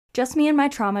Just Me and My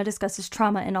Trauma discusses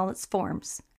trauma in all its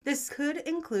forms. This could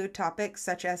include topics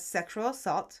such as sexual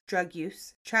assault, drug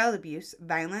use, child abuse,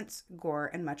 violence, gore,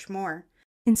 and much more.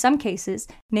 In some cases,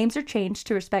 names are changed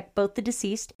to respect both the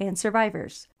deceased and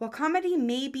survivors. While comedy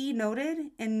may be noted,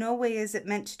 in no way is it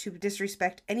meant to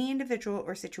disrespect any individual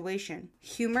or situation.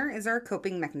 Humor is our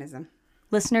coping mechanism.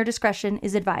 Listener discretion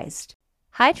is advised.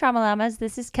 Hi, Trauma Llamas.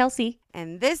 This is Kelsey.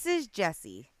 And this is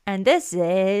Jessie. And this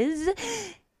is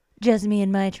Just Me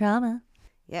and My Trauma.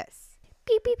 Yes.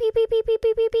 Beep, beep, beep, beep, beep, beep,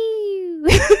 beep, beep,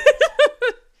 beep.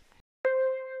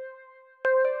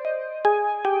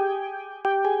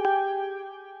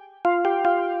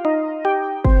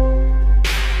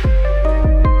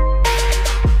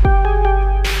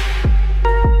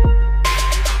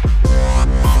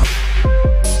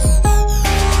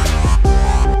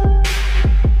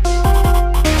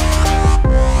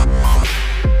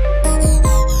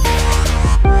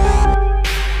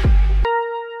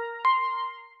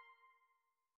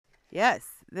 Yes.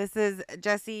 This is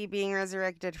Jessie being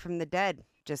resurrected from the dead.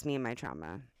 Just me and my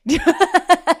trauma.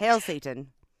 Hail Satan.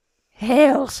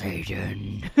 Hail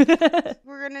Satan.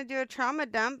 We're going to do a trauma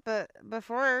dump, but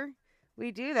before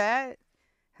we do that,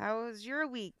 how was your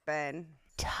week been?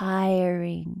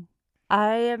 Tiring.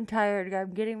 I am tired.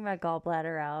 I'm getting my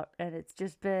gallbladder out, and it's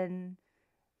just been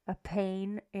a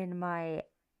pain in my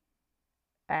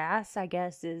ass, I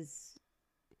guess, is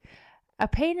a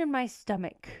pain in my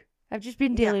stomach. I've just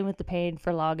been dealing with the pain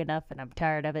for long enough, and I'm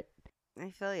tired of it. I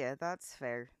feel you. That's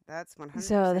fair. That's 100%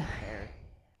 So fair.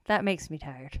 That makes me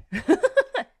tired.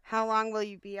 How long will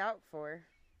you be out for?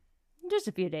 Just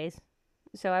a few days.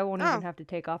 So I won't even have to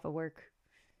take off of work.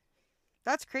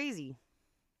 That's crazy.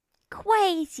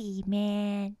 Crazy,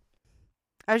 man.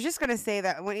 I was just going to say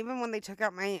that even when they took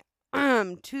out my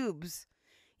tubes,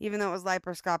 even though it was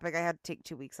laparoscopic, I had to take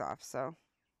 2 weeks off. So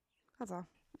that's all.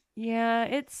 Yeah,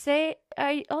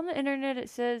 on the internet it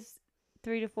says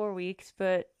 3 to 4 weeks,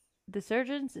 but the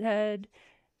surgeon said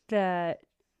that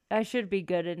I should be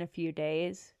good in a few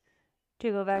days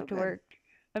to go back to work.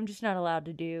 I'm just not allowed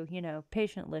to do,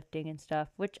 patient lifting and stuff,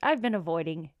 which I've been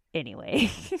avoiding anyway.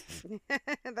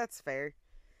 That's fair.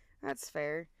 That's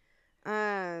fair.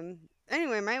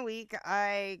 Anyway, my week,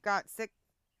 I got sick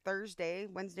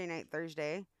Wednesday night,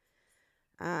 Thursday.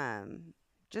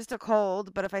 Just a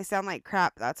cold, but if I sound like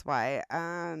crap, that's why.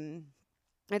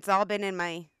 It's all been in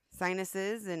my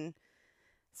sinuses and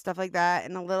stuff like that,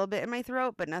 and a little bit in my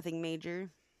throat, but nothing major.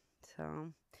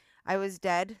 So, I was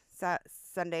dead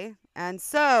Sunday, and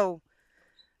so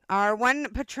our one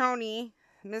patroni,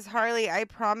 Miss Harley, I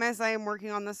promise I am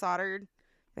working on the soldered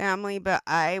family, but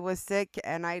I was sick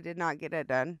and I did not get it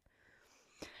done.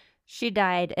 She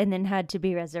died and then had to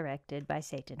be resurrected by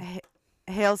Satan.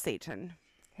 Hail Satan.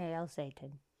 Hail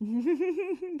Satan.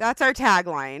 That's our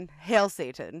tagline. Hail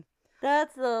Satan.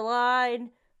 That's the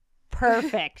line.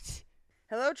 Perfect.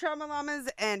 Hello, Trauma Llamas,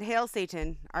 and Hail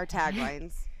Satan, our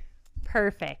taglines.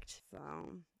 Perfect. So,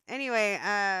 anyway,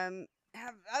 other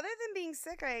than being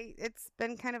sick, it's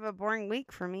been kind of a boring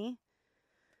week for me.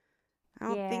 I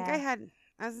don't think I had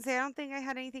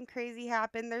anything crazy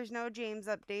happen. There's no James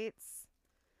updates.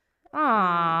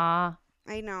 Aww.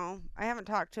 I know. I haven't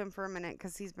talked to him for a minute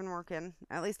because he's been working.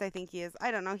 At least I think he is. I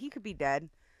don't know. He could be dead.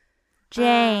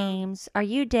 James, are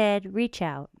you dead? Reach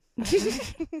out.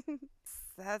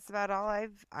 That's about all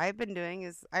I've been doing.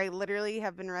 Is I literally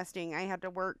have been resting. I had to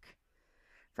work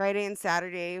Friday and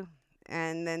Saturday,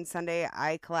 and then Sunday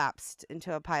I collapsed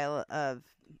into a pile of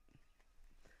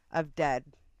dead.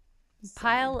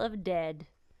 Pile of dead.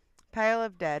 Pile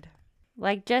of dead.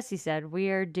 Like Jessie said, we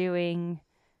are doing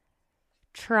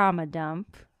trauma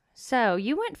dump. So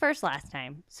you went first last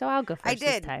time, so I'll go first I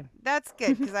did. This time. That's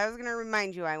good, because I was going to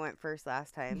remind you I went first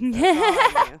last time. So that's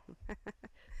all I knew.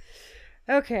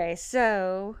 Okay,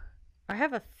 so I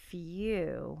have a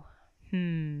few.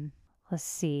 Let's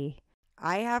see.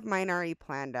 I have mine already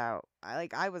planned out.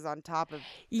 I was on top of this.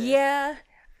 Yeah,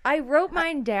 I wrote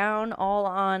mine down all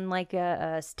on like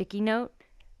a sticky note,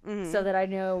 so that I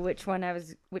know which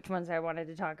ones I wanted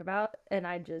to talk about, and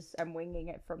I'm winging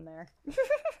it from there.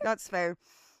 That's fair.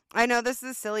 I know this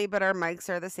is silly, but our mics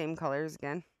are the same colors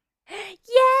again.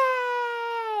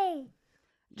 Yay!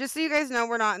 Just so you guys know,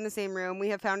 we're not in the same room. We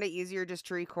have found it easier just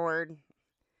to record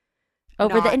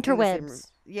over the not in the same room.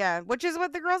 interwebs. Yeah, which is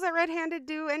what the girls at Red Handed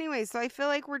do anyway. So I feel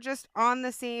like we're just on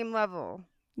the same level.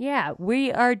 Yeah,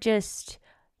 we are just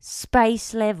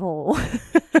spice level.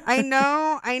 I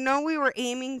know we were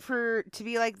aiming to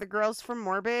be like the girls from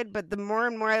Morbid, but the more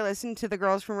and more I listen to the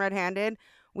girls from Red Handed,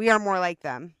 we are more like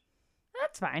them.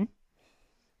 That's fine.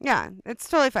 Yeah, it's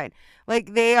totally fine.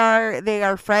 Like they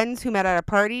are friends who met at a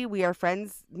party. We are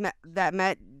friends that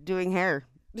met doing hair.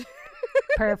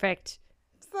 Perfect.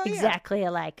 So, yeah. Exactly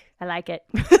alike. I like it.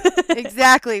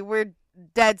 Exactly. We're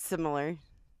dead similar.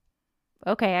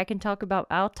 Okay,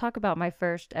 I'll talk about my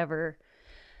first ever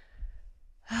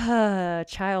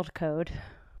child code.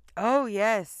 Oh,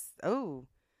 yes. Oh.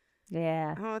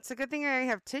 Yeah. Oh, it's a good thing I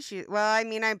have tissue. Well, I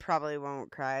mean, I probably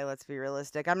won't cry. Let's be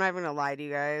realistic. I'm not even gonna lie to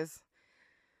you guys.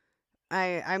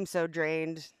 I'm so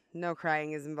drained. No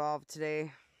crying is involved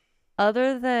today.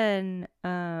 Other than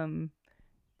the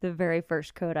very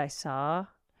first code I saw,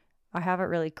 I haven't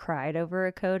really cried over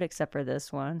a code except for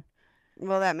this one.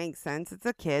 Well, that makes sense. It's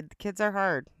a kid. Kids are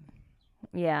hard.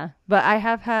 Yeah, but I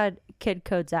have had kid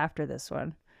codes after this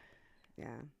one.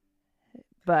 Yeah.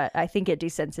 But I think it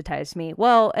desensitized me.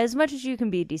 Well, as much as you can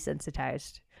be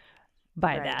desensitized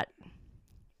by Right. that.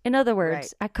 In other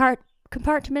words, I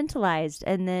compartmentalized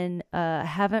and then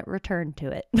haven't returned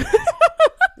to it.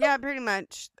 Yeah, pretty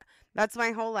much. That's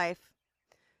my whole life.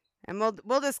 And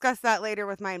we'll discuss that later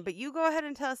with mine. But you go ahead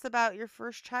and tell us about your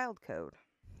first child code.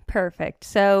 Perfect.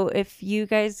 So if you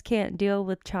guys can't deal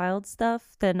with child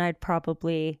stuff, then I'd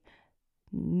probably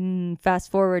fast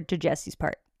forward to Jesse's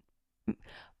part.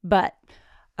 But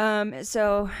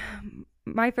so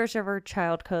my first ever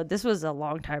child code, this was a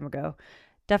long time ago.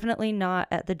 Definitely not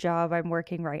at the job I'm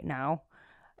working right now.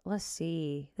 Let's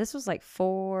see. This was like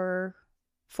 4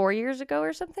 years ago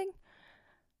or something.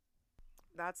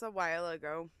 That's a while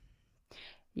ago.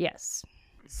 Yes.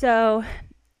 So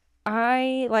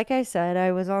like I said,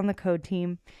 I was on the code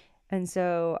team. And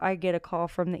so I get a call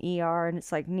from the ER and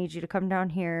it's like, need you to come down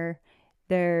here.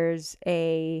 There's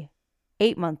a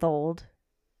 8-month-old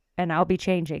and I'll be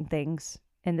changing things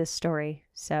in this story.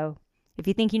 So if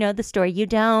you think you know the story, you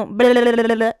don't. Blah, blah, blah,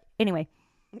 blah, blah. Anyway.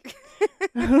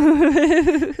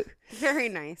 Very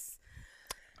nice.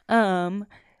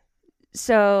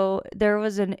 So there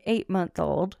was an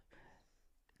 8-month-old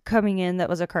coming in that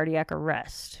was a cardiac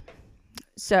arrest.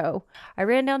 So I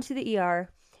ran down to the ER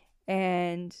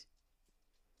and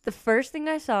the first thing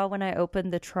I saw when I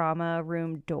opened the trauma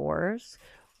room doors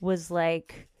was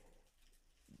like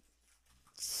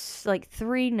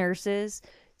 3 nurses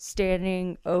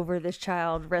standing over this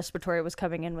child. Respiratory was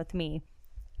coming in with me.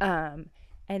 And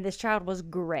this child was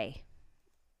gray.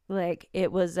 Like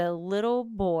it was a little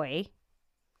boy.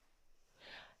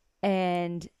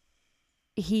 And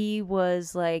he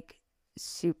was like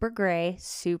super gray,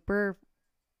 super,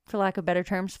 for lack of better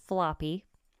terms, floppy.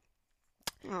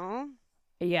 Oh.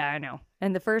 Yeah, I know.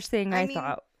 And the first thing I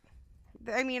thought,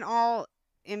 all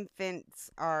infants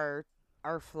are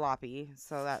floppy,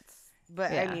 so that's.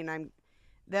 But Yeah. I mean,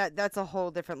 that's a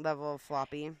whole different level of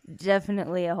floppy.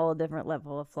 definitely a whole different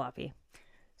level of floppy.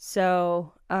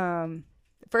 So,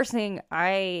 first thing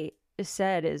I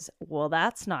said is, well,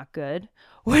 that's not good.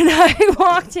 When I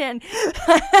walked in,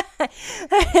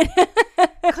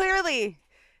 Clearly.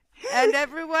 And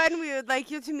everyone, we would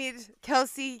like you to meet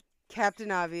Kelsey,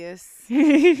 Captain Obvious.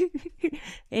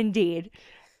 Indeed.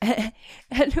 And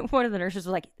one of the nurses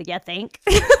was like, "You think?"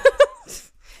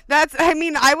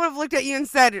 I would have looked at you and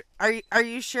said, "Are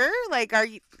you sure? Like, are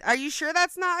you sure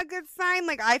that's not a good sign?"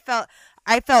 Like, I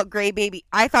felt gray baby.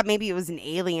 I thought maybe it was an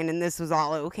alien and this was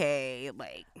all okay.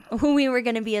 Like, We were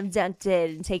gonna be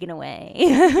abducted and taken away.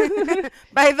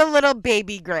 by the little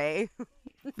baby gray.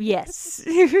 Yes.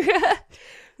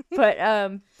 But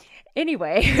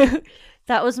anyway,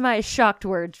 that was my shocked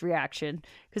words reaction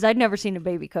because I'd never seen a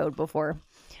baby code before.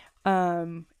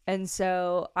 And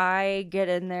so I get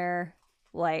in there,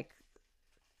 like,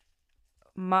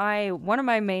 one of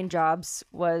my main jobs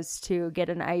was to get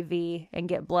an IV and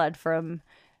get blood from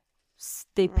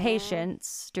the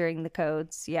patients during the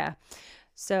codes. Yeah.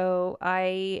 So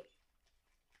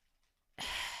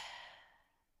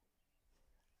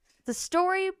the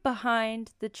story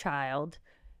behind the child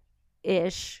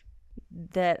ish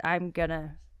that I'm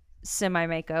gonna semi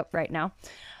make up right now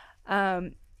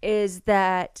is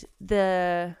that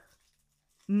the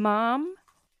mom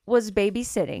was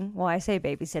babysitting. Well, I say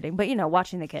babysitting, but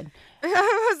watching the kid. It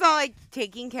was all like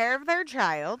taking care of their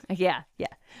child. Yeah.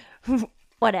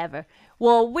 Whatever.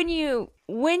 Well, when you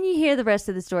hear the rest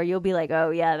of the story, you'll be like, oh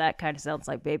yeah, that kind of sounds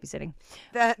like babysitting.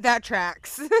 That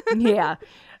tracks. Yeah.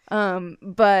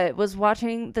 But was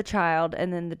watching the child,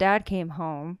 and then the dad came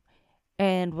home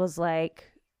and was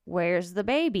like, where's the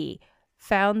baby?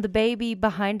 Found the baby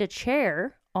behind a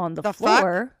chair on the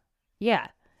floor. Fuck? Yeah.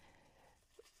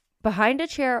 Behind a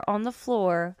chair on the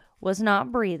floor, was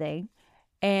not breathing.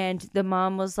 And the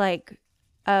mom was like,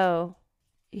 oh,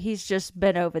 he's just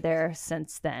been over there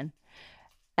since then.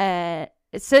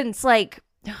 Since like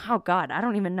oh God, I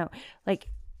don't even know. Like,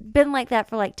 been like that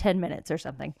for like 10 minutes or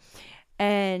something.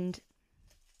 And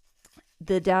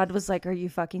the dad was like, are you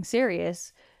fucking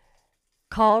serious?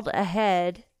 Called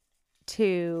ahead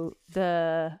to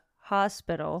the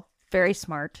hospital. Very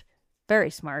smart. Very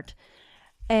smart.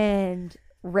 And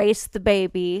raced the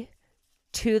baby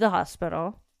to the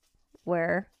hospital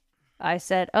where I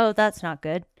said, oh, that's not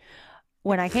good,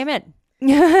 when I came in.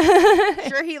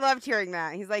 Sure, he loved hearing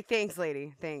that. He's like, thanks,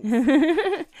 lady. Thanks.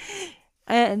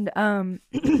 And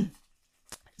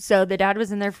so the dad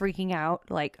was in there freaking out,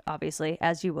 like, obviously,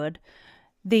 as you would.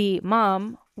 The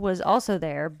mom was also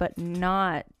there, but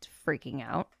not freaking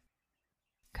out.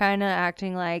 Kind of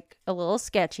acting like a little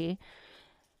sketchy.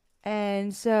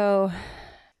 And so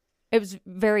it was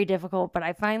very difficult, but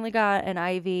I finally got an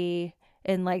IV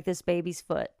in like this baby's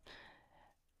foot.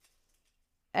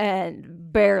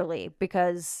 And barely,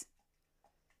 because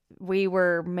we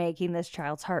were making this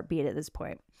child's heart beat at this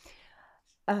point.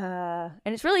 And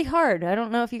it's really hard. I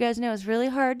don't know if you guys know, it's really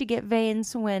hard to get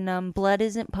veins when blood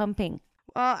isn't pumping.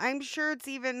 Well, I'm sure it's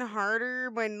even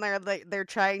harder when they're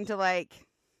trying to like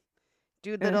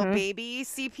do little baby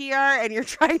CPR and you're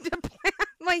trying to plan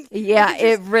like. Yeah,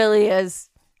 it really is.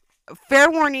 Fair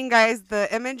warning, guys.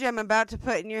 The image I'm about to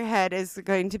put in your head is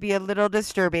going to be a little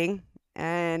disturbing.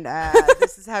 And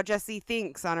this is how Jesse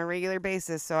thinks on a regular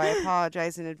basis, so I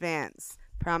apologize in advance.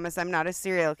 Promise I'm not a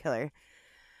serial killer.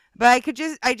 But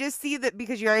I just see that,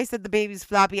 because you already said the baby's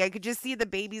floppy, I could just see the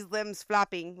baby's limbs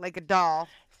flopping like a doll.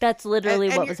 That's literally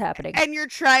what was happening. And you're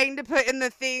trying to put in the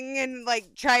thing and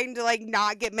like trying to like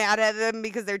not get mad at them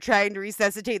because they're trying to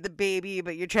resuscitate the baby,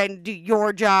 but you're trying to do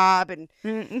your job. And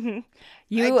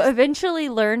you eventually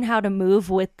learn how to move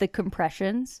with the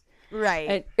compressions.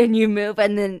 Right. And you move,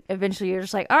 and then eventually you're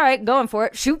just like, all right, going for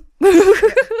it. Shoot.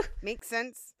 Makes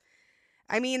sense.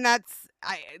 I mean,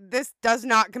 this does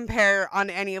not compare on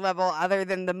any level other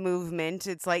than the movement.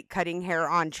 It's like cutting hair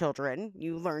on children.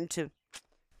 You learn to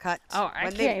cut. Oh, I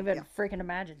can't even freaking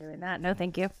imagine doing that. No,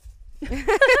 thank you.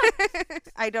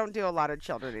 I don't do a lot of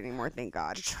children anymore, thank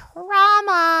God.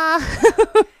 Trauma.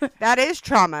 That is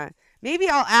trauma. Maybe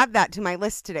I'll add that to my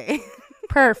list today.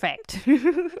 Perfect.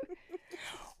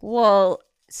 Well,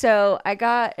 so I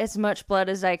got as much blood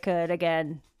as I could.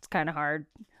 Again, it's kind of hard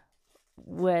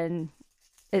when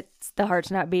the heart's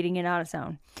not beating in on its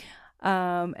own.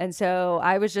 And so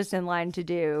I was just in line to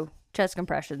do chest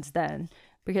compressions then,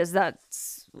 because that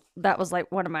was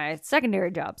like one of my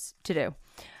secondary jobs to do.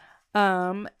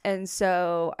 And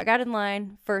so I got in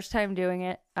line, first time doing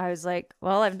it. I was like,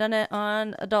 well, I've done it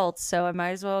on adults, so I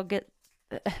might as well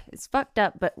it's fucked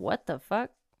up, but what the fuck?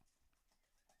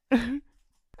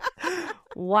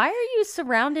 Why are you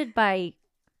surrounded by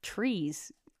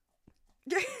trees?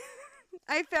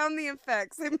 I found the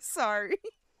effects. I'm sorry.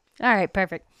 All right,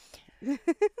 perfect.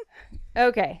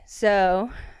 Okay, so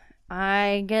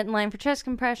I get in line for chest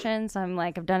compressions. I'm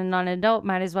like, I've done it on an adult.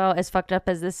 Might as well, as fucked up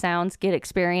as this sounds, get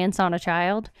experience on a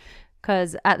child.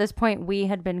 Because at this point, we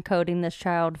had been coding this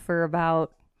child for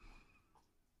about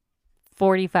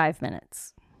 45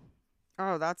 minutes.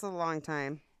 Oh, that's a long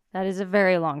time. That is a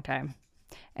very long time.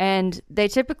 And they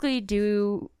typically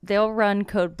they'll run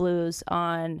Code Blues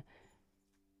on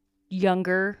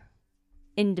younger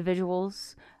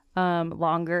individuals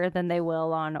longer than they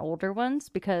will on older ones,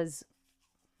 because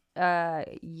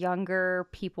younger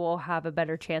people have a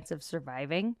better chance of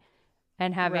surviving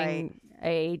and having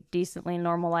a decently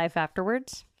normal life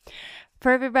afterwards.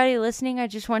 For everybody listening, I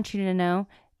just want you to know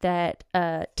that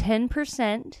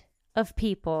 10% of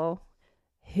people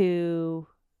who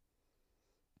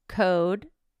code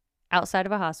outside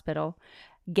of a hospital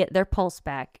get their pulse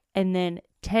back, and then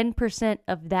 10%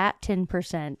 of that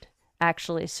 10%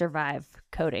 actually survive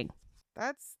coding.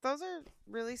 Those are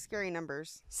really scary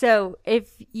numbers. So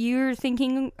if you're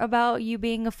thinking about you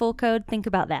being a full code, think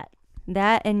about that.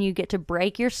 And you get to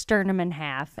break your sternum in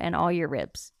half and all your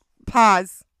ribs.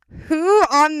 Pause. Who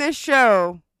on this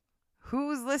show,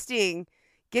 who's listening,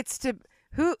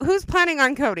 who's planning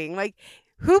on coding? Like,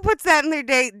 who puts that in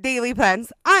their daily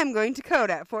plans? I'm going to code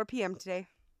at 4 p.m. today.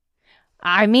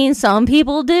 I mean, some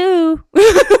people do.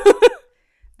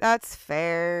 That's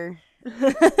fair.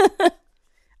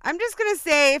 I'm just going to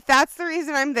say, if that's the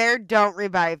reason I'm there, don't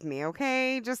revive me,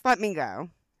 okay? Just let me go.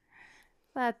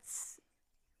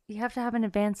 You have to have an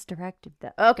advance directive,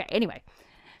 though. Okay, anyway.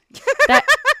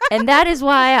 That is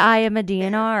why I am a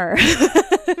DNR.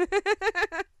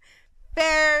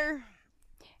 Fair.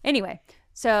 Anyway,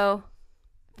 so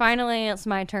finally it's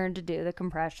my turn to do the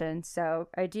compression. So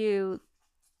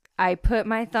I put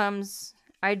my thumbs,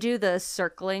 I do the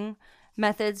circling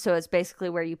method. So it's basically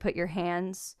where you put your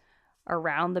hands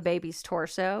around the baby's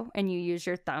torso, and you use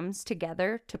your thumbs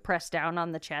together to press down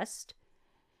on the chest.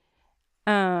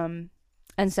 And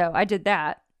so I did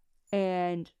that,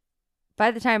 and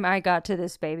by the time I got to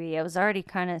this baby, it was already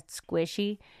kind of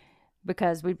squishy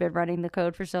because we'd been running the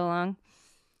code for so long.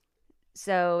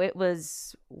 So it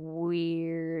was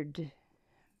weird.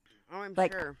 Oh, I'm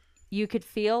Like, sure. you could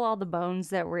feel all the bones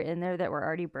that were in there that were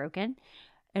already broken.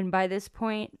 And by this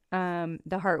point,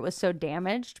 the heart was so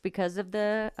damaged because of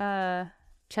the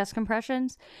chest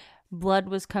compressions. Blood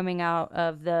was coming out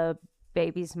of the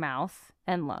baby's mouth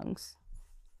and lungs.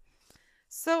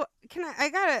 So I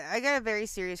got a very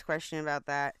serious question about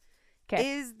that.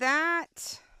 'Kay. Is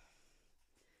that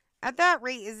at that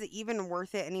rate, is it even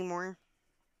worth it anymore?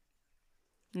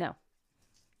 No.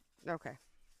 Okay.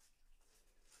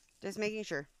 Just making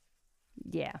sure.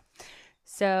 Yeah.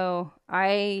 So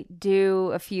I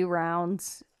do a few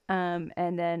rounds, and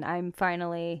then I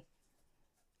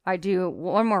do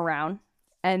one more round,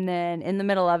 and then in the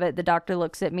middle of it, the doctor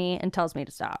looks at me and tells me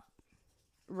to stop.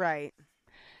 Right.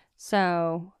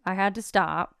 So I had to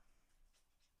stop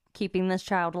keeping this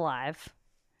child alive.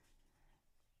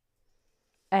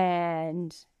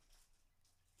 And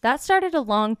that started a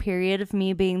long period of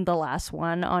me being the last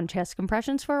one on chest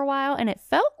compressions for a while, and it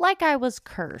felt like I was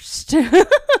cursed.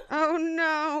 Oh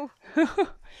no.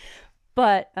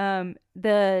 But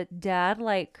the dad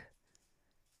like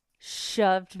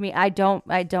shoved me. I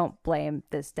don't blame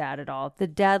this dad at all. The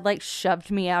dad like shoved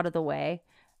me out of the way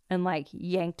and like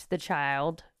yanked the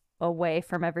child away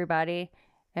from everybody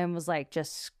and was like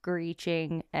just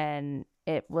screeching, and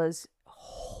it was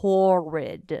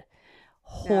horrid.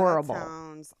 Horrible. Yeah, that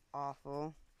sounds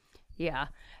awful. Yeah.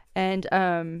 And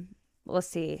let's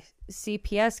see.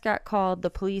 CPS got called, the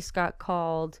police got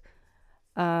called.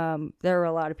 There were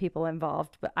a lot of people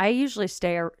involved, but I usually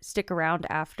stick around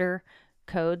after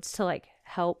codes to like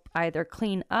help either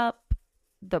clean up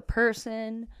the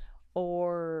person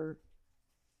or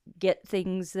get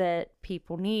things that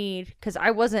people need, because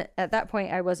at that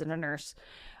point I wasn't a nurse,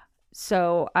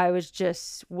 so I was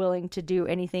just willing to do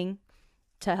anything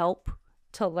to help,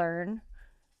 to learn.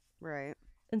 Right.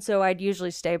 And so I'd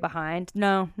usually stay behind.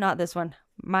 No, not this one.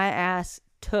 My ass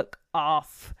took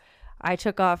off. I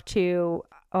took off to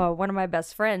one of my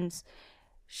best friends.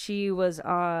 She was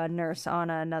a nurse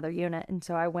on another unit, and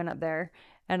so I went up there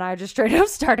and I just straight up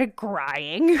started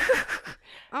crying.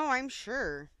 Oh, I'm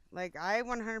sure. Like, I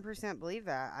 100% believe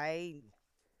that. I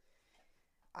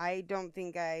don't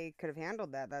think I could have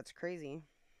handled that. That's crazy.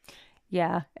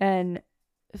 Yeah, and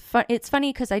it's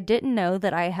funny because I didn't know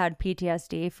that I had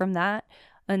PTSD from that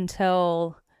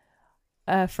until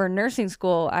for nursing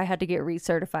school I had to get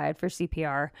recertified for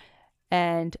CPR,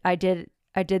 and I did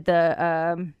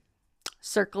the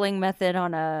circling method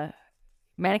on a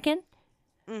mannequin,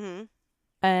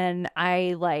 and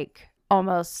I like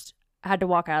almost had to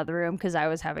walk out of the room because I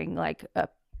was having like a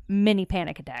mini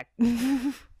panic attack.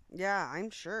 Yeah, I'm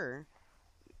sure.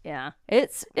 Yeah,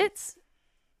 it's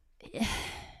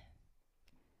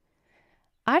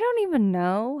I don't even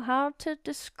know how to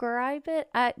describe it.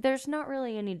 There's not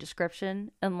really any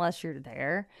description unless you're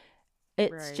there.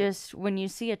 It's Right. just when you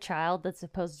see a child that's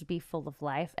supposed to be full of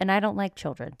life, and I don't like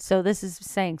children, so this is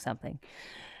saying something.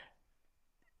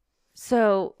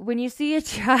 So when you see a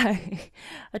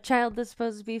child that's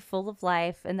supposed to be full of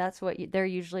life, and that's what they're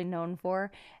usually known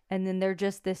for, and then they're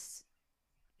just this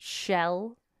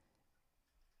shell,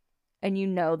 and you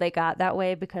know they got that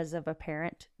way because of a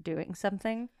parent doing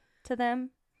something to them.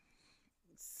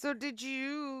 So did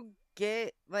you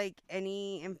get like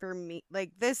any information?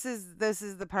 Like, this is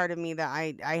the part of me that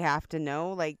I have to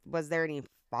know. Like, was there any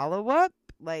follow-up?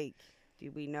 Like,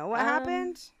 do we know what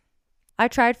happened? I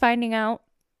tried finding out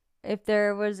if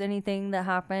there was anything that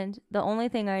happened. The only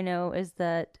thing I know is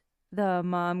that the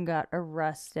mom got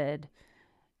arrested,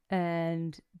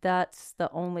 and that's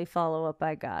the only follow-up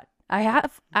I got.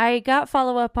 I got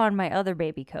follow-up on my other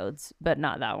baby codes, but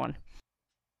not that one.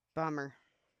 Bummer.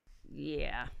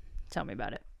 Yeah. Tell me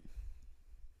about it.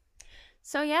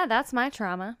 So yeah, that's my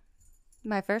trauma.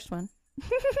 My first one.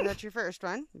 That's your first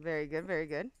one. Very good, very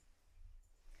good.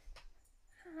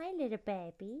 Hi, little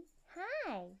baby.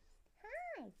 Hi.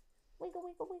 Hi. Wiggle,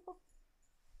 wiggle, wiggle.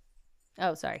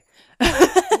 Oh, sorry.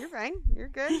 You're fine. You're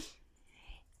good.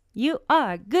 You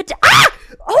are good to... Ah!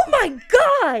 Oh my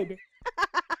God!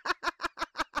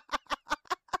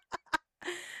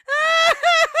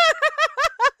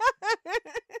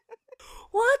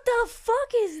 What the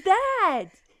fuck is that?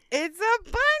 It's a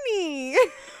bunny.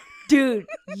 Dude,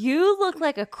 you look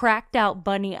like a cracked out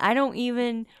bunny. I don't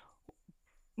even...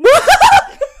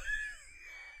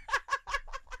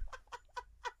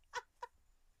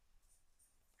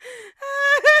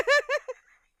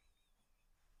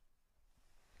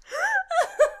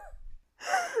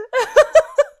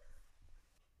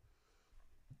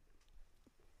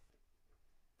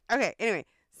 Okay, anyway.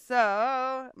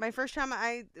 So, my first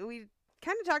trauma, we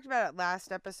kind of talked about it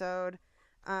last episode.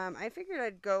 I figured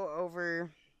I'd go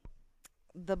over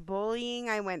the bullying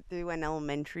I went through in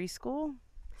elementary school.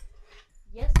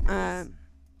 Yes, please.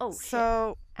 Oh,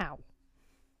 So, shit. Ow.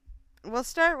 we'll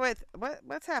start with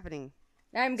what's happening.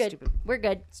 I'm good. Stupid. We're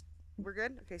good. We're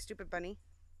good? Okay, stupid bunny.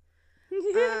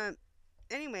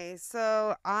 Anyway,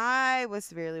 so I was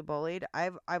severely bullied.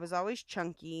 I was always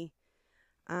chunky.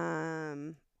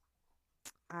 I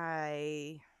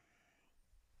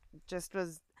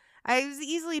was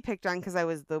easily picked on because I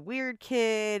was the weird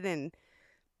kid and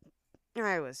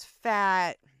I was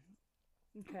fat.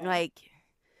 Okay. Like,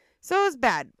 so it was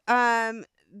bad. The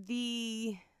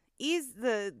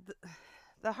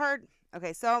hard.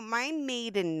 Okay, so my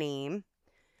maiden name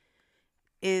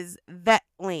is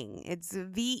Vettling. It's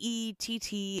Vettling.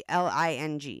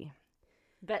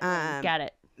 Got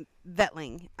it.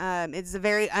 Vettling. It's a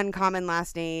very uncommon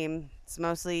last name. It's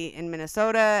mostly in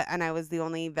Minnesota, and I was the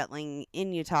only Vettling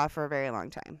in Utah for a very long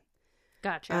time.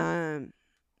 Gotcha.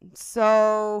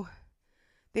 So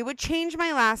they would change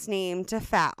my last name to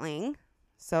Fatling.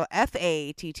 So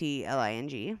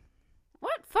Fattling.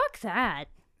 What? Fuck that.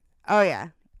 Oh yeah.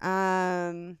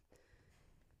 I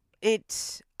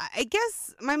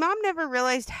guess my mom never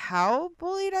realized how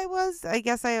bullied I was. I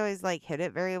guess I always hid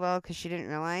it very well because she didn't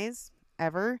realize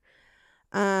ever.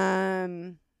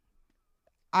 I'm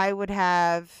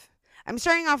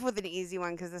starting off with an easy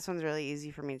one because this one's really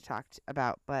easy for me to talk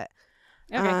about, but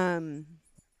Okay.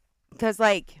 because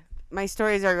my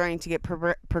stories are going to get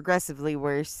progressively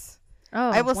worse.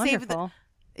 Oh, I will wonderful.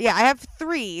 Yeah, I have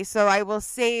 3, so I will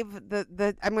save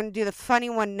the I'm going to do the funny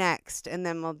one next, and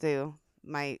then we'll do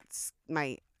my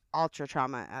ultra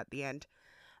trauma at the end.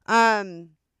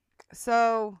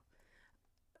 So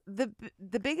the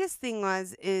biggest thing or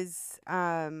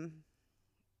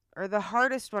the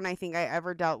hardest one I think I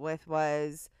ever dealt with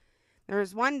was there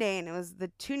was one day, and it was the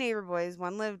 2 neighbor boys.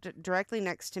 One lived directly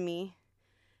next to me,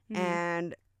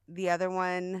 and the other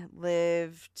one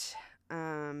lived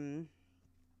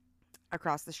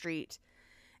across the street.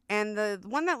 And the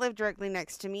one that lived directly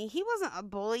next to me, he wasn't a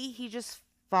bully. He just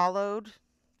followed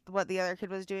what the other kid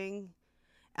was doing.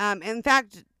 In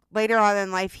fact, later on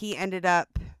in life, he ended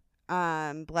up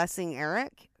blessing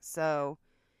Eric. So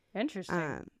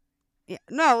Interesting. yeah,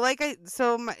 no,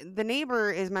 the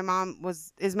neighbor is my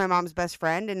mom's best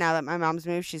friend, and now that my mom's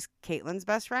moved, she's Caitlin's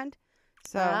best friend.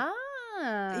 So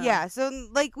yeah, so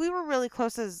we were really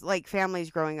close as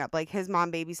families growing up. His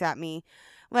mom babysat me.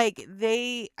 I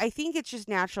think it's just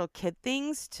natural kid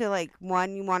things to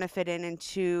one, you want to fit in, and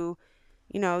 2,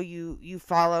 you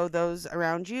follow those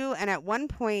around you. And at one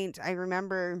point, I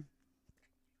remember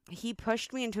he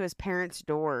pushed me into his parents'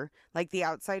 door, the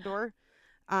outside door,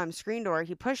 screen door.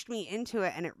 He pushed me into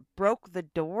it, and it broke the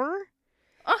door.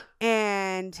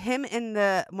 And him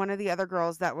and one of the other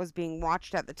girls that was being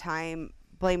watched at the time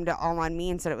blamed it all on me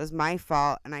and said it was my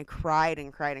fault. And I cried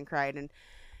and cried and cried, and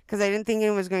because I didn't think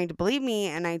anyone was going to believe me,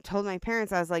 and I told my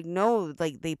parents, I was like, no,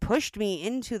 they pushed me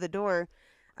into the door.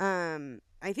 I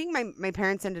think my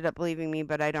parents ended up believing me,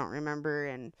 but I don't remember.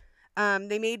 And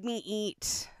they made me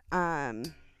eat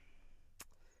what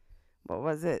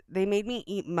was it? They made me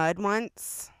eat mud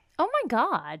once. Oh my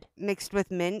God. Mixed with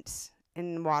mint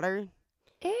and water.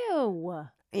 Ew.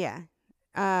 Yeah.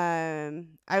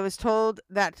 I was told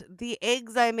that the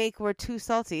eggs I make were too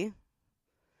salty.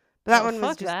 But that one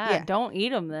was just that. Yeah. Don't eat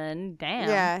them then. Damn.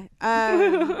 Yeah.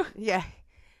 Yeah.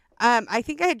 I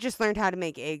think I had just learned how to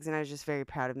make eggs, and I was just very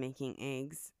proud of making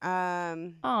eggs.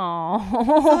 Oh.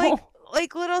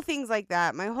 So little things like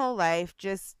that. My whole life,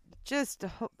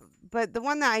 but the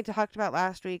one that I talked about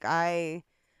last week, so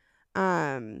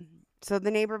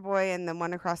the neighbor boy and the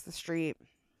one across the street.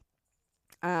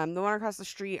 The one across the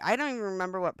street, I don't even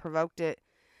remember what provoked it,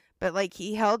 but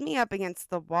he held me up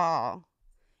against the wall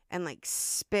and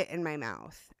spit in my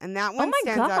mouth. And that one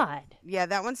stands out. Oh my God. Yeah,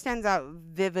 that one stands out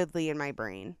vividly in my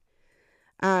brain.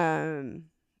 And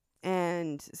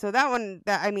so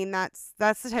that's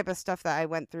the type of stuff that I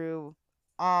went through.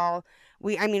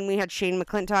 We had Shane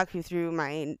McClintock who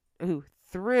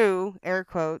threw air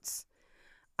quotes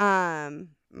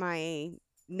my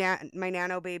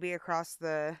nano baby across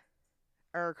the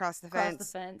fence. Across the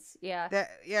fence, yeah.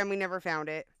 And we never found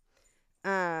it.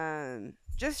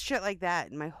 Just shit like that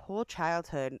in my whole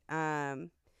childhood. And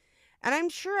I'm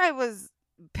sure I was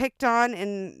picked on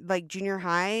in junior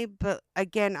high, but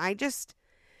again, when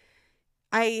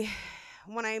I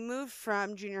moved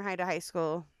from junior high to high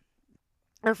school,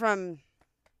 or from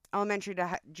elementary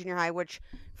to junior high, which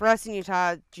for us in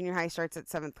Utah, junior high starts at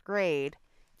 7th grade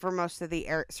for most of the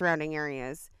surrounding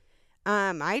areas.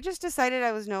 I just decided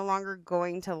I was no longer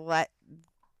going to let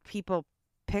people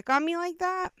pick on me like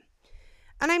that.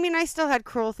 And I mean, I still had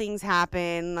cruel things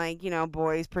happen, like,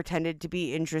 boys pretended to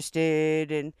be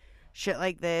interested and shit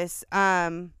like this.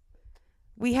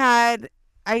 We had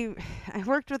I I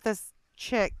worked with this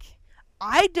chick.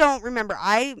 I don't remember.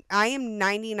 I am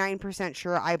 99%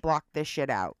 sure I blocked this shit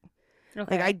out.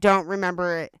 Okay. Like, I don't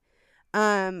remember it.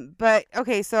 But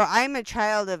okay, so I'm a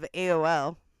child of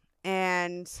AOL,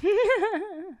 and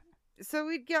so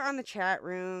we'd get on the chat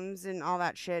rooms and all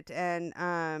that shit, and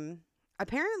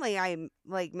apparently I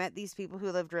like met these people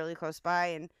who lived really close by,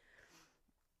 and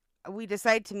we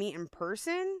decided to meet in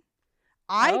person.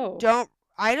 Oh.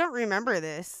 I don't remember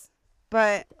this,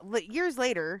 but years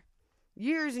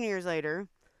and years later,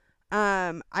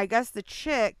 I guess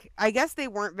they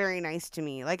weren't very nice to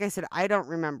me. Like I said, I don't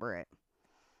remember it.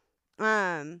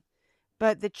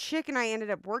 But the chick and I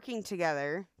ended up working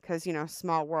together because,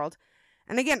 small world.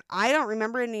 And again, I don't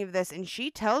remember any of this. And she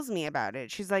tells me about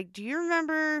it. She's like, do you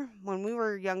remember when we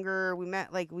were younger, we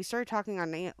met, like, we started talking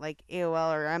on like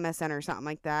AOL or MSN or something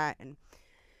like that. And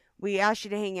we asked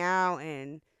you to hang out,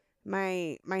 and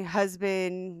my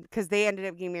husband, because they ended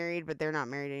up getting married, but they're not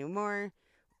married anymore,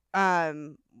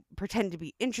 pretend to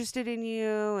be interested in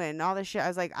you and all this shit. I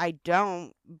was like, I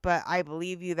don't, but I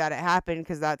believe you that it happened,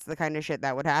 because that's the kind of shit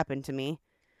that would happen to me.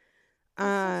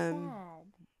 That's so sad.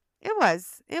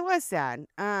 It was sad.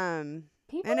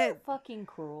 People and are fucking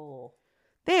cruel.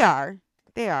 They are.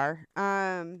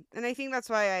 And I think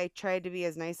that's why I tried to be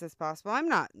as nice as possible. I'm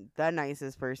not the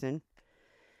nicest person,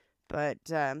 but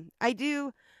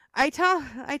I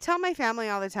tell my family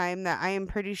all the time that I am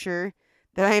pretty sure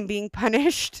that I am being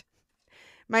punished.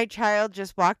 My child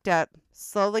just walked up,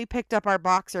 slowly picked up our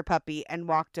boxer puppy, and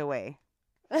walked away.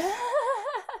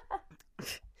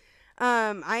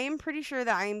 I am pretty sure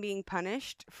that I am being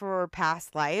punished for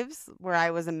past lives where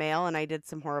I was a male and I did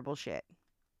some horrible shit.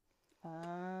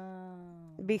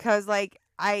 Because, like,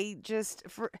 I just,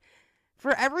 for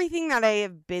everything that I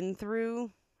have been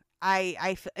through,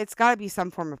 it's got to be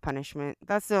some form of punishment.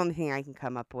 That's the only thing I can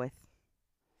come up with.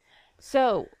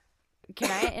 So,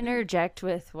 can I interject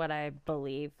with what I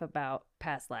believe about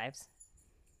past lives?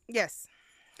 Yes.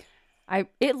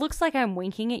 It looks like I'm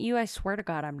winking at you. I swear to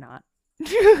God, I'm not.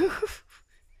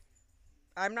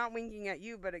 I'm not winking at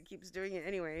you, but it keeps doing it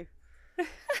anyway.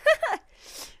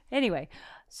 Anyway,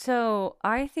 so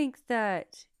I think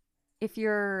that if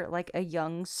you're like a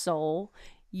young soul,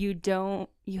 you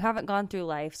haven't gone through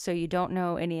life, so you don't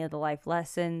know any of the life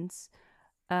lessons.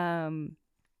 Say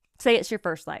it's your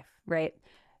first life, right?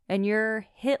 And you're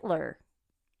Hitler.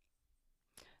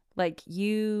 Like,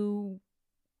 you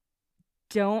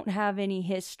don't have any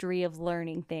history of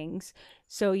learning things.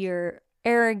 So you're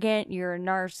arrogant, you're a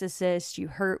narcissist, you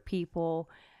hurt people.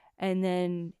 And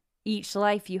then each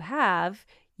life you have,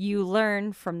 you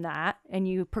learn from that and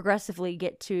you progressively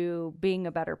get to being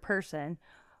a better person.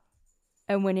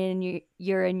 And when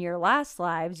you're in your last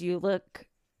lives, you're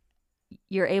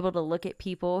able to look at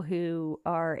people who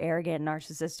are arrogant,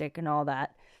 narcissistic, and all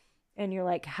that. And you're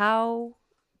like, how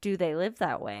do they live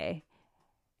that way?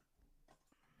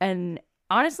 And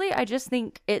honestly, I just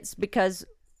think it's because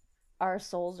our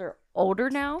souls are older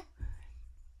now.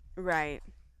 Right.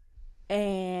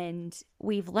 And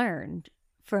we've learned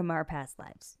from our past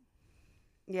lives.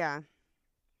 Yeah.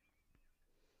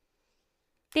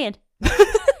 The end.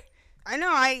 I know.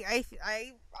 I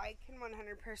can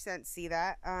 100% see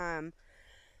that.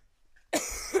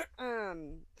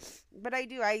 But I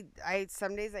do. I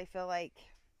some days I feel like,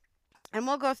 and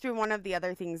we'll go through one of the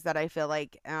other things that I feel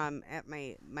like at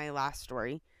my last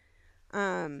story.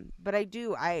 But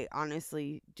I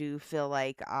honestly do feel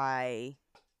like I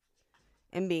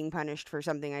am being punished for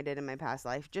something I did in my past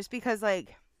life, just because,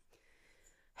 like,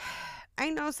 I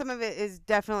know some of it is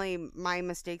definitely my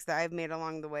mistakes that I've made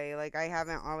along the way. Like, I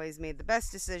haven't always made the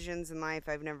best decisions in life.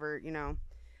 I've never,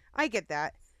 I get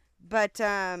that. But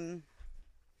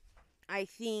I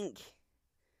think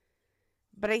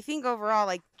overall,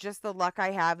 like, just the luck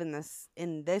I have in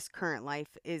this current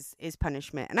life is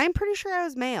punishment. And I'm pretty sure I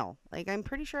was male. Like, I'm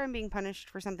pretty sure I'm being punished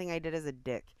for something I did as a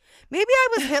dick. Maybe I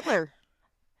was Hitler.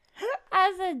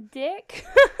 As a dick?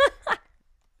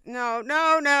 No.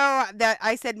 That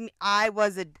I said I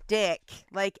was a dick.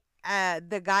 Like,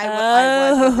 the guy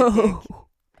I was a dick.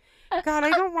 God, I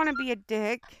don't want to be a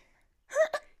dick.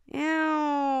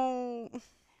 Ew.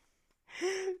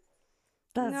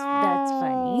 That's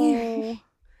funny.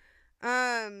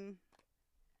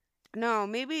 No,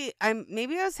 maybe I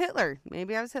was Hitler.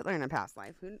 Maybe I was Hitler in a past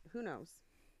life. Who knows?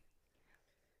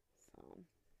 So,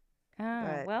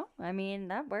 Well, I mean,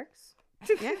 that works.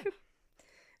 yeah.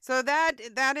 So that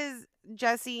is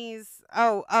Jesse's.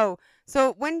 Oh.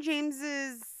 So when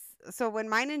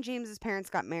mine and James's parents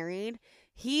got married,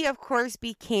 he of course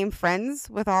became friends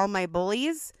with all my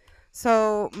bullies.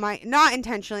 So not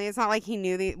intentionally. It's not like he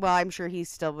knew well, I'm sure he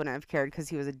still wouldn't have cared because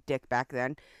he was a dick back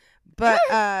then. But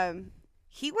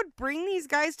he would bring these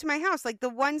guys to my house. Like the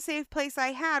one safe place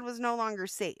I had was no longer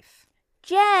safe.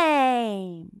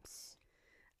 James.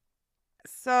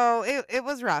 So it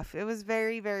was rough. It was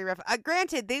very, very rough.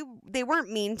 Granted, they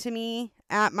weren't mean to me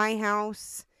at my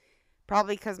house,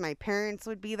 probably because my parents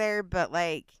would be there. But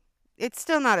like, it's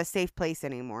still not a safe place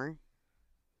anymore.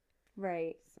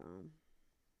 Right. So,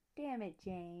 damn it,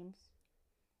 James.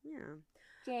 yeah.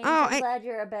 James, I'm glad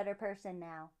you're a better person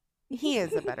now. He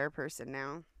is a better person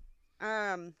now.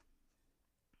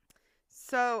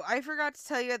 So I forgot to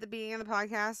tell you at the beginning of the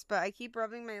podcast, but I keep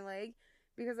rubbing my leg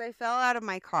because I fell out of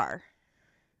my car.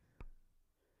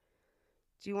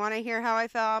 Do you want to hear how I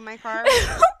fell out of my car?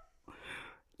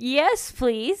 Yes,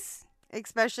 please.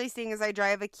 Especially seeing as I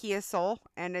drive a Kia Soul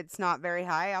and it's not very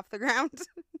high off the ground.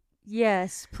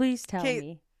 Yes, please tell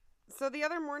me. So the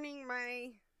other morning,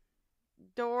 my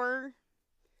door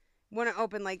wouldn't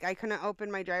open. Like, I couldn't open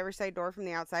my driver's side door from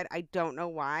the outside. I don't know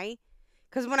why.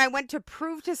 Because when I went to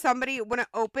prove to somebody it wouldn't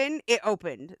open, it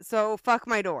opened. So fuck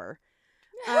my door.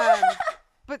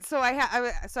 But so I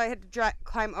had to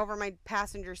climb over my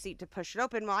passenger seat to push it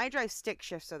open. Well, I drive stick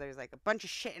shift, so there's like a bunch of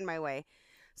shit in my way.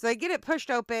 So I get it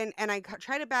pushed open, and I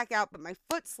try to back out, but my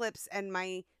foot slips, and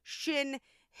my shin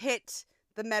hit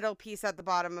the metal piece at the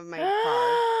bottom of my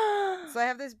car. So I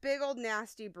have this big old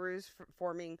nasty bruise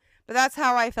forming. But that's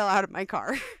how I fell out of my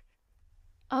car.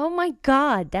 Oh my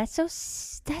God, that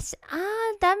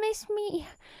makes me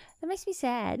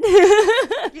sad.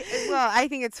 Well, I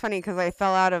think it's funny because I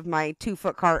fell out of my 2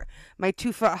 foot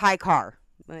high car.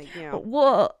 Like, you know.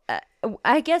 Well,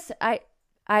 I guess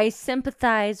I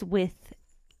sympathize with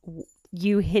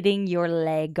you hitting your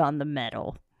leg on the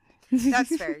metal.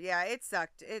 That's fair. Yeah, it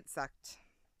sucked. It's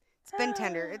been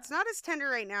tender. It's not as tender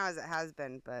right now as it has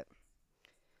been, but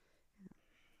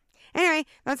anyway,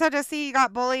 that's how Jessie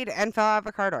got bullied and fell out of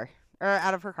a car door, or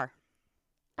out of her car.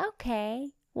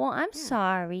 Okay. Well, I'm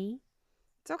sorry.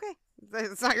 It's okay.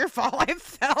 It's not your fault I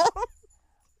fell. Well,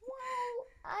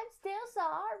 I'm still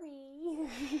sorry.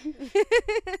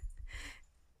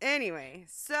 Anyway,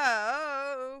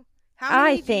 so how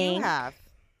many do you have?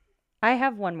 I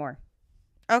have one more.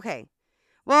 Okay.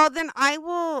 Well, then I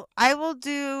will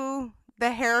do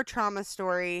the hair trauma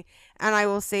story, and I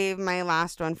will save my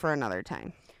last one for another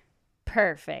time.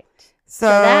 Perfect. So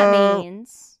that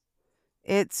means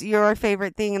it's your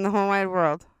favorite thing in the whole wide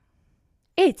world.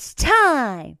 It's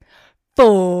time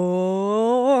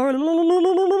for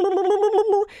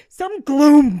some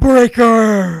gloom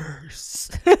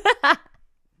breakers.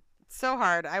 So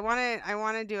hard. I want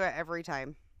to do it every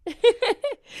time.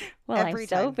 Well, I'm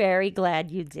so very glad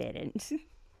you didn't.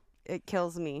 It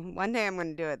kills me. One day I'm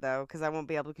going to do it though, because I won't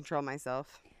be able to control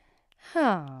myself.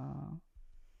 Oh.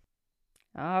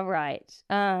 All right.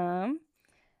 I'm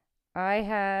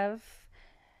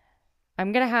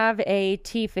going to have a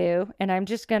Tfue, and I'm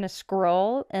just going to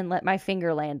scroll and let my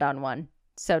finger land on one.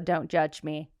 So don't judge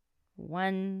me.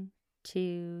 1,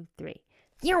 2, 3.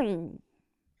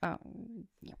 Oh.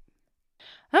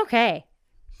 Okay.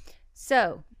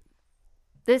 So,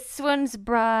 this one's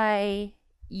by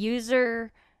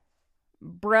user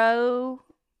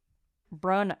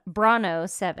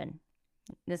Brono7.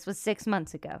 This was 6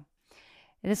 months ago.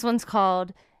 And this one's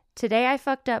called Today I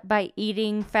Fucked Up by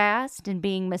Eating Fast and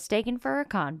Being Mistaken for a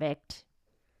Convict.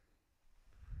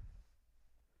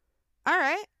 All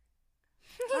right.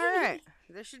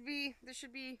 This should be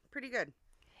pretty good.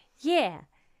 Yeah.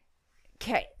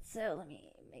 Okay, so let me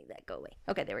make that go away.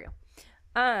 Okay, there we go.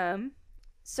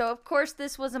 So of course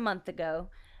this was a month ago,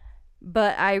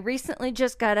 but I recently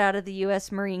just got out of the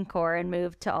U.S. Marine Corps and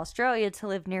moved to Australia to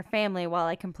live near family while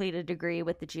I complete a degree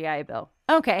with the GI Bill.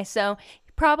 Okay, so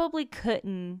you probably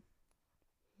couldn't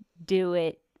do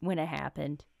it when it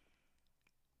happened.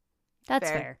 That's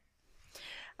fair.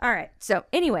 All right, so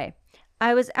anyway,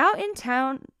 I was out in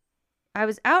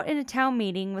a town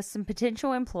meeting with some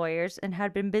potential employers and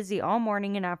had been busy all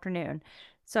morning and afternoon.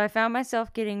 So I found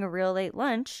myself getting a real late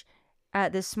lunch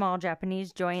at this small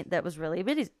Japanese joint that was really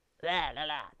busy.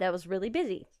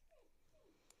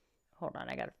 Hold on,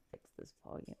 I gotta fix this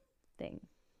volume thing.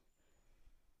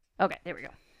 Okay, there we go.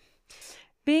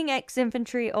 Being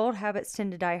ex-infantry, old habits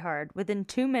tend to die hard. Within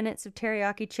 2 minutes of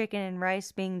teriyaki chicken and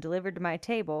rice being delivered to my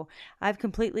table, I've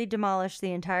completely demolished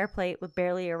the entire plate with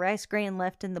barely a rice grain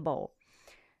left in the bowl.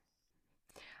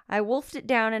 I wolfed it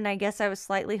down, and I guess I was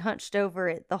slightly hunched over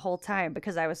it the whole time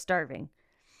because I was starving.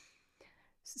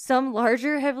 Some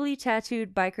larger, heavily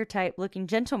tattooed biker type looking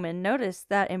gentleman noticed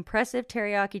that impressive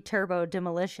teriyaki turbo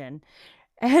demolition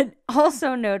and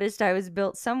also noticed I was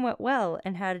built somewhat well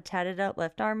and had a tatted up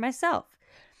left arm myself.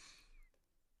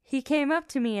 He came up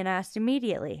to me and asked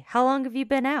immediately, "How long have you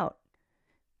been out?"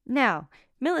 Now,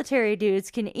 military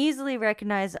dudes can easily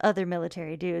recognize other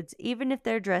military dudes, even if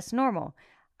they're dressed normal.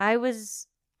 I was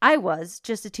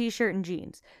just a t-shirt and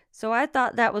jeans, so I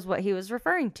thought that was what he was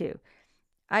referring to.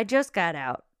 "I just got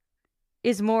out,"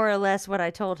 is more or less what I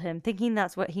told him, thinking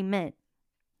that's what he meant.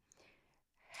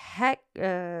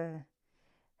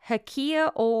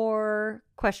 Hekia or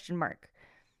question mark.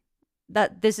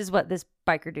 This is what this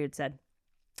biker dude said.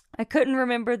 I couldn't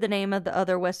remember the name of the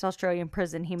other West Australian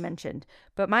prison he mentioned,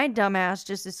 but my dumbass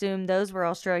just assumed those were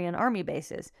Australian army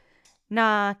bases.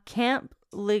 Nah, Camp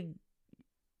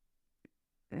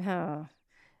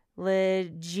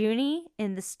Lejeune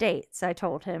in the States, I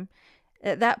told him.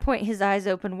 At that point, his eyes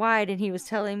opened wide and he was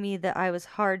telling me that I was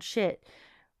hard shit,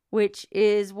 which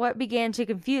is what began to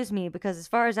confuse me because as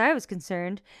far as I was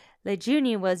concerned,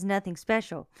 Lejeune was nothing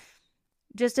special.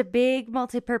 Just a big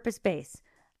multi-purpose base.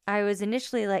 I was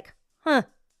initially like, huh.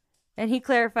 And he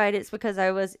clarified it's because I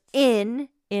was in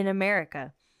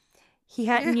America. He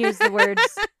hadn't used the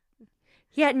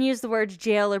words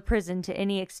jail or prison to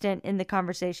any extent in the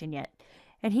conversation yet.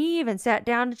 And he even sat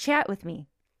down to chat with me.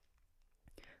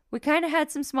 We kind of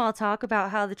had some small talk about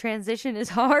how the transition is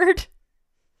hard.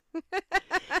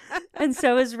 And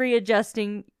so is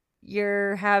readjusting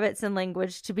your habits and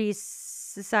language to be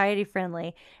society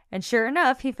friendly. And sure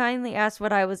enough, he finally asked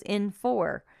what I was in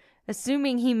for.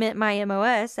 Assuming he meant my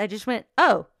MOS, I just went,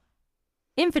 "Oh,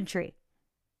 infantry."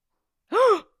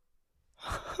 Oh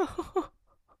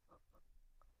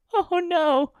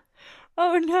no.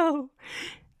 Oh no.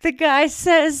 The guy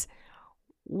says,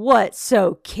 "What,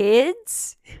 so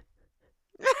kids?"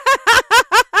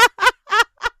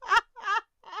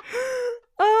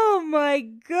 Oh my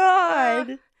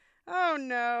God. Oh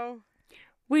no.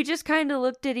 We just kind of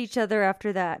looked at each other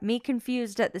after that, me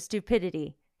confused at the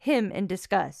stupidity, him in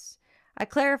disgust. I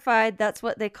clarified that's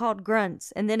what they called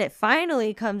grunts, and then it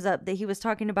finally comes up that he was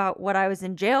talking about what I was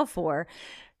in jail for,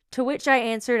 to which I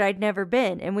answered I'd never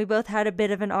been, and we both had a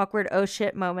bit of an awkward oh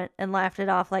shit moment and laughed it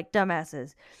off like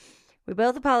dumbasses. We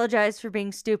both apologized for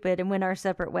being stupid and went our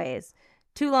separate ways.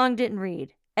 Too long didn't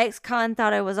read. Ex-con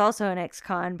thought I was also an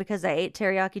ex-con because I ate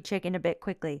teriyaki chicken a bit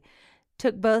quickly.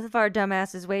 Took both of our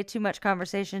dumbasses way too much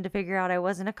conversation to figure out I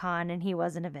wasn't a con and he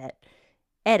wasn't a vet.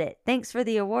 Edit. Thanks for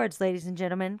the awards, ladies and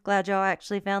gentlemen. Glad y'all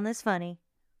actually found this funny.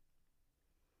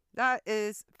 That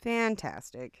is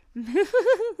fantastic. The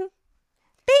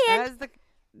end.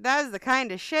 That is the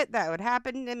kind of shit that would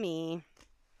happen to me.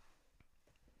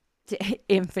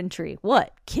 Infantry.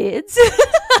 What? Kids?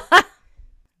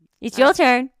 It's your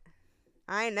turn.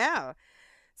 I know.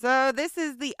 So this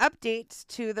is the update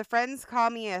to the friends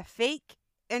call me a fake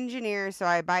engineer, so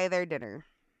I buy their dinner.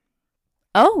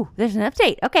 Oh, there's an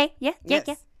update. Okay. Yeah.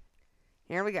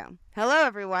 Here we go. Hello,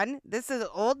 everyone. This is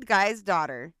Old Guy's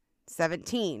daughter,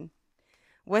 17,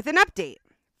 with an update.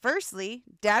 Firstly,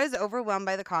 Dad is overwhelmed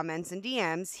by the comments and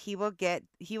DMs. He will get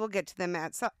to them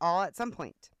at some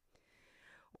point.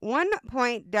 One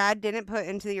point Dad didn't put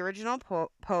into the original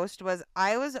post was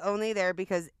I was only there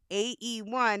because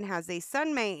AE1 has a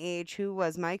son my age who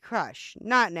was my crush.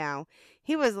 Not now.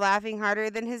 He was laughing harder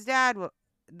than his dad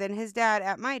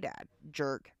at my dad.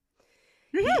 Jerk.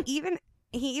 He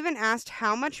even asked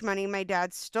how much money my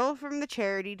dad stole from the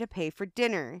charity to pay for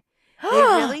dinner.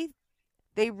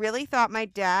 They really thought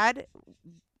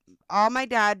all my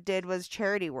dad did was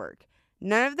charity work.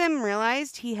 None of them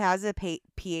realized he has a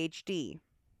PhD.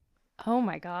 Oh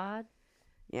my God.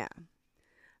 Yeah.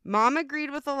 Mom agreed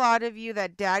with a lot of you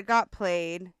that Dad got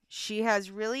played. She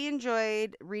has really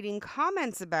enjoyed reading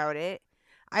comments about it.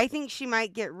 I think she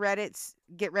might get Reddit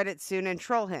soon and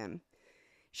troll him.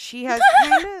 She has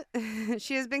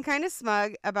been kind of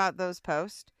smug about those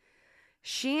posts.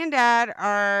 She and Dad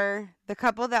are the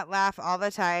couple that laugh all the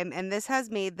time, and this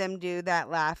has made them do that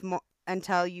laugh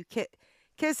until you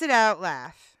kiss it out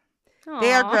laugh. Aww.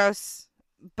 They are gross,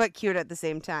 but cute at the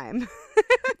same time.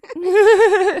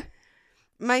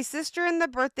 My sister and the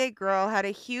birthday girl had a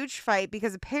huge fight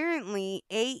because apparently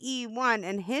AE1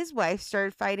 and his wife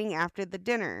started fighting after the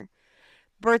dinner.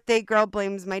 Birthday girl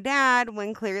blames my dad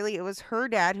when clearly it was her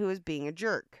dad who was being a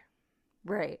jerk.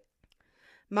 Right.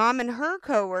 Mom and her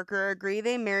coworker agree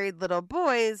they married little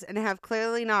boys and have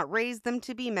clearly not raised them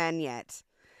to be men yet.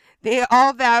 They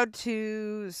all vowed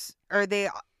to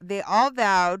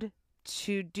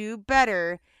do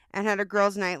better and had a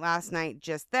girls' night last night,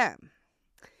 just them.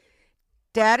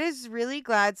 Dad is really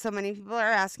glad so many people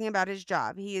are asking about his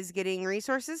job. He is getting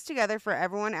resources together for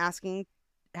everyone asking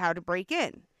how to break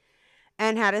in,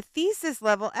 and had a thesis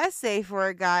level essay for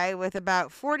a guy with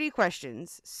about 40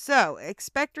 questions. So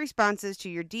expect responses to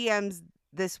your DMs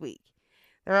this week.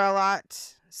 There are a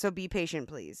lot, so be patient,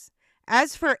 please.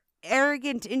 As for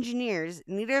arrogant engineers,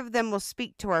 neither of them will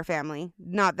speak to our family.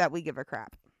 Not that we give a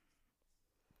crap.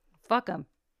 Fuck them.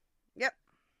 Yep.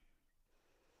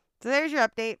 So there's your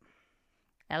update.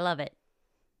 I love it.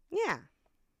 Yeah.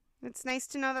 It's nice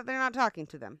to know that they're not talking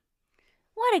to them.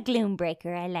 What a gloom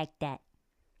breaker. I like that.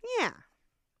 Yeah.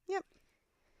 Yep.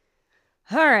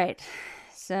 All right.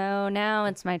 So now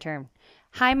it's my turn.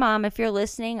 Hi, Mom. If you're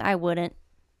listening, I wouldn't.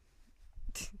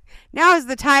 Now is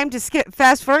the time to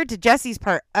fast forward to Jesse's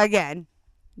part again.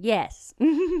 Yes.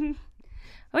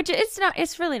 Which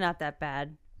it's really not that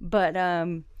bad. But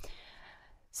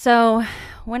so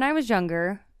when I was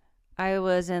younger, I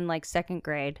was in like second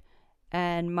grade,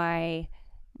 and my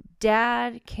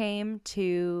dad came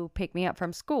to pick me up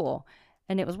from school.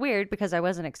 And it was weird because I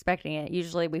wasn't expecting it.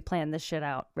 Usually we plan this shit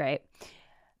out, right?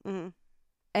 Mm-hmm.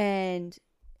 And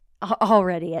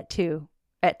already at 2.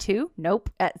 At 2? Nope.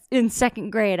 In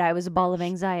second grade, I was a ball of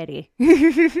anxiety.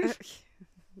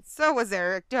 So was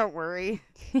Eric. Don't worry.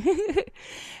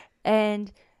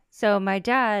 And so my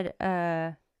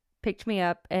dad picked me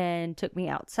up and took me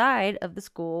outside of the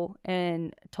school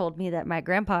and told me that my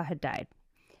grandpa had died.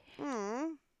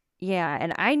 Mm. Yeah,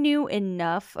 and I knew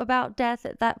enough about death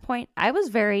at that point. I was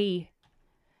very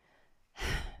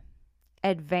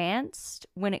advanced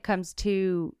when it comes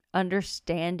to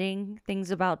understanding things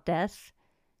about death.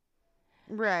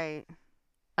 Right.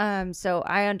 So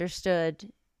I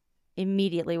understood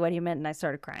immediately what he meant, and I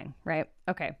started crying, right?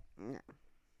 Okay. Yeah.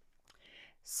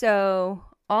 So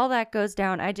all that goes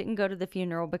down. I didn't go to the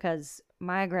funeral because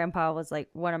my grandpa was like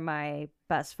one of my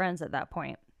best friends at that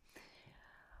point.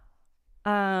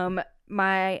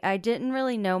 I didn't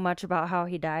really know much about how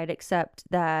he died, except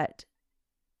that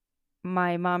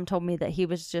my mom told me that he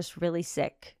was just really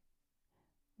sick,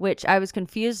 which I was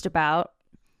confused about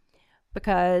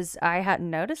because I hadn't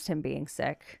noticed him being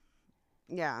sick.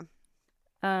 Yeah.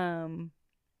 And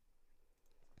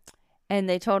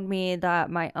they told me that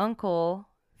my uncle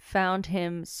found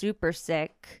him super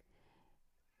sick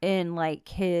in like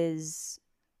his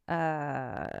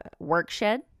work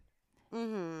shed.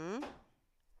 Mm-hmm.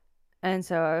 And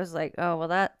so I was like, oh, well,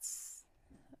 that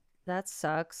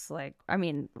sucks. Like, I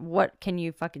mean, what can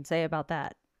you fucking say about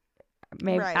that?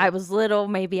 Maybe Right. I was little.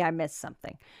 Maybe I missed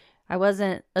something. I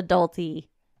wasn't adulty.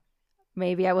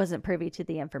 Maybe I wasn't privy to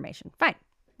the information. Fine.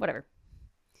 Whatever.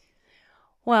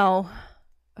 Well,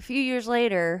 a few years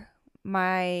later,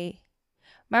 my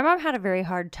mom had a very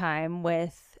hard time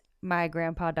with my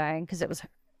grandpa dying because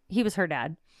he was her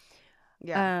dad.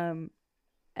 Yeah.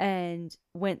 And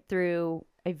went through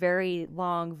a very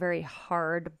long, very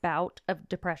hard bout of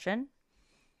depression.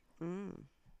 Mm.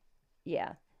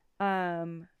 Yeah.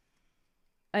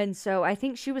 And so I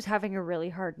think she was having a really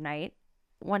hard night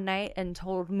one night and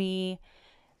told me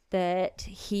that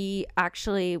he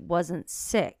actually wasn't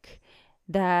sick,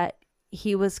 that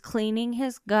he was cleaning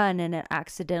his gun and it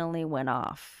accidentally went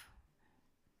off.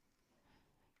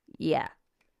 Yeah.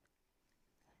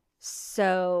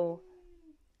 So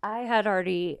I had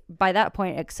already, by that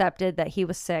point, accepted that he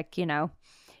was sick, you know.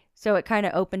 So it kind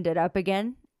of opened it up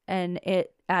again, and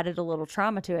it added a little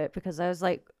trauma to it because I was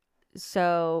like,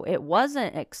 so it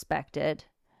wasn't expected.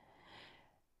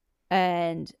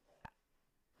 And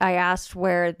I asked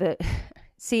where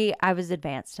see, I was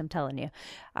advanced, I'm telling you.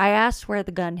 I asked where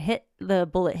the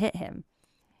bullet hit him.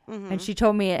 Mm-hmm. And she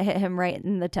told me it hit him right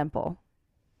in the temple.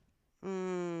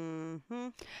 Mm-hmm.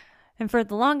 And for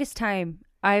the longest time,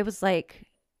 I was like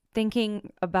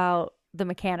thinking about the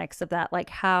mechanics of that, like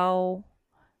how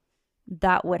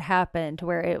that would happen to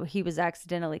where he was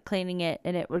accidentally cleaning it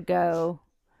and it would go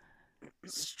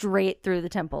straight through the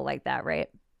temple like that, right?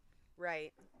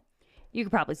 Right. You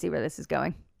could probably see where this is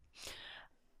going.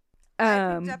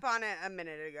 I picked up on it a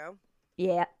minute ago.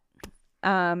 Yeah.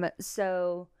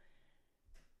 So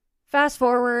fast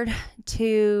forward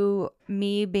to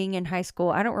me being in high school.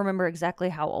 I don't remember exactly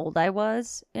how old I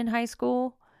was in high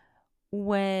school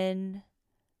when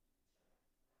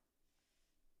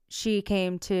she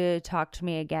came to talk to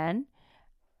me again,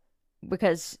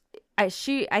 because I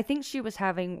think she was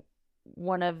having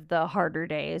one of the harder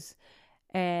days,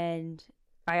 and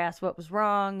I asked what was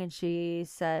wrong, and she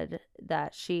said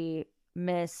that she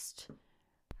missed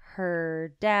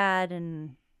her dad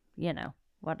and, you know,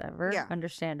 whatever. Yeah.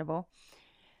 Understandable.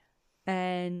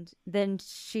 And then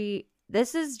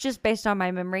this is just based on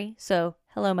my memory. So,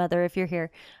 hello, mother, if you're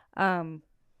here.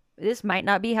 this might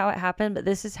not be how it happened, but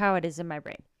this is how it is in my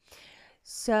brain.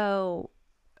 So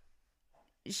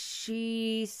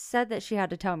she said that she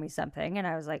had to tell me something, and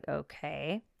I was like,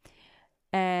 okay.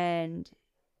 And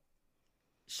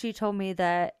she told me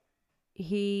that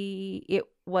it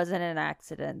wasn't an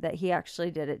accident, that he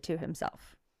actually did it to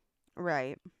himself.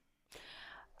 Right.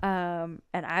 And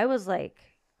I was like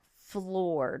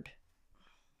floored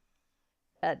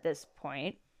at this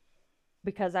point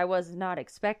because I was not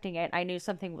expecting it. I knew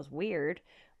something was weird,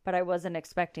 but I wasn't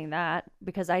expecting that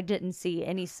because I didn't see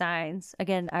any signs.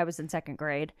 Again, I was in second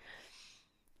grade.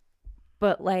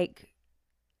 But like,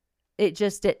 it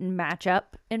just didn't match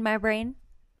up in my brain.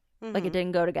 Mm-hmm. Like, it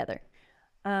didn't go together.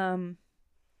 And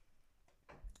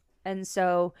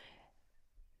so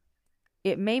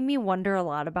it made me wonder a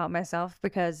lot about myself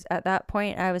because at that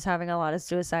point I was having a lot of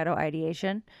suicidal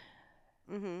ideation.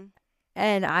 Mm-hmm.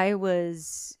 And I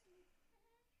was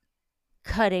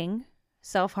cutting,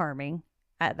 self-harming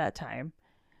at that time.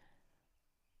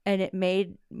 And it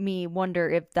made me wonder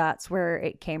if that's where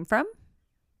it came from.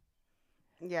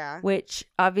 Yeah. Which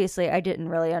obviously I didn't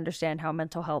really understand how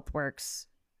mental health works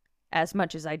as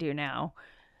much as I do now.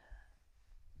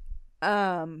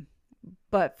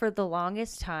 But for the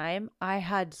longest time, I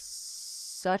had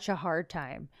such a hard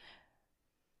time,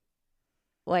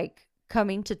 like,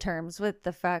 coming to terms with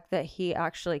the fact that he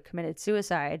actually committed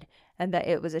suicide and that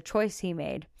it was a choice he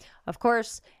made. Of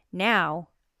course, now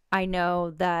I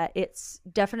know that it's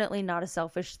definitely not a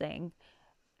selfish thing.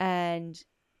 And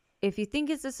if you think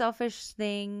it's a selfish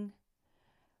thing,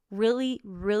 really,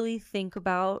 really think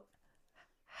about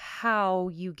how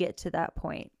you get to that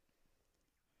point.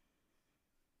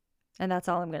 And that's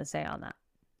all I'm going to say on that.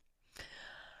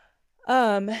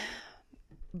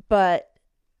 But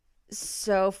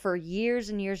so for years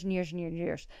and years and years and years and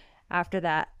years after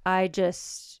that, I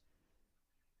just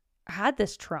had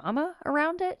this trauma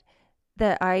around it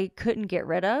that I couldn't get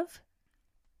rid of.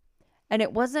 And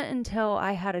it wasn't until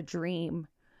I had a dream.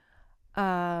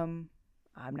 I'm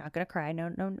not going to cry.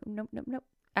 No.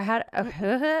 I had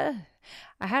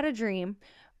a dream.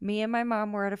 Me and my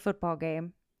mom were at a football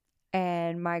game.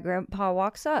 And my grandpa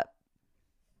walks up.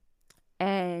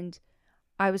 And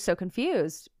I was so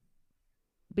confused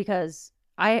because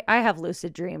I have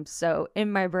lucid dreams. So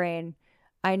in my brain,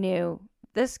 I knew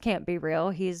this can't be real.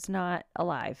 He's not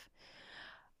alive.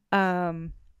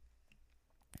 And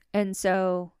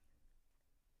so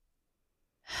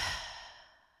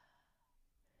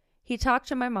he talked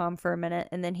to my mom for a minute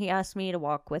and then he asked me to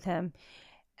walk with him.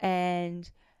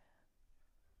 And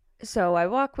so I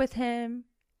walk with him.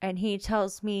 And he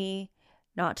tells me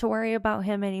not to worry about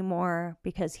him anymore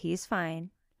because he's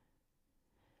fine.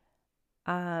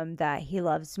 That he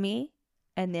loves me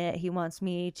and that he wants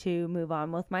me to move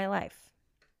on with my life.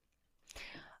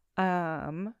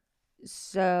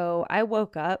 So I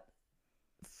woke up,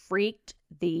 freaked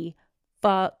the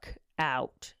fuck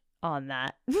out on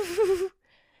that.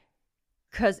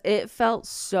 Because it felt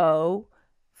so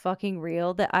fucking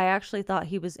real that I actually thought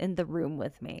he was in the room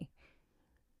with me.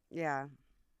 Yeah.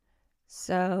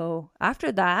 So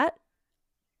after that,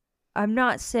 I'm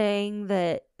not saying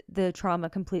that the trauma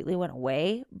completely went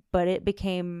away, but it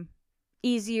became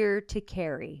easier to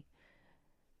carry.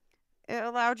 It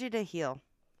allowed you to heal.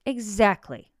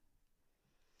 Exactly.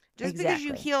 Just because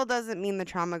you heal doesn't mean the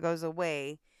trauma goes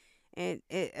away. It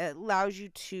allows you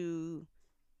to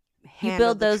handle you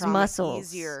build the those trauma muscles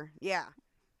easier. Yeah.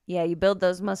 Yeah, you build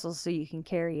those muscles so you can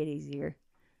carry it easier.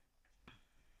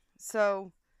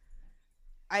 So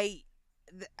I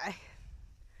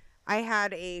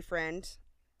had a friend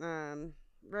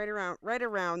right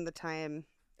around the time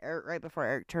right before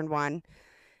Eric turned 1,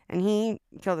 and he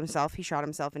killed himself. He shot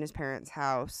himself in his parents'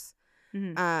 house.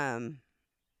 Mm-hmm.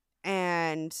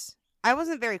 And I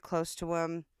wasn't very close to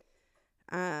him.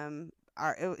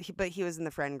 But he was in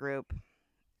the friend group.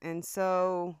 And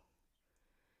so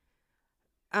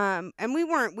and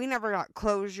we never got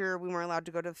closure. We weren't allowed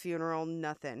to go to the funeral,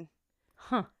 nothing.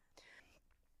 Huh.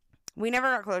 We never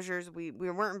got closures. We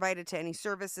weren't invited to any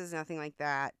services, nothing like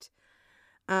that.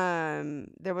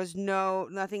 There was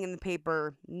nothing in the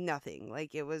paper, nothing.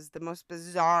 Like, it was the most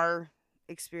bizarre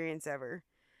experience ever.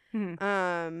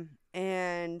 Mm-hmm.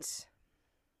 And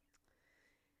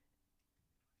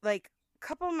like a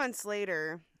couple months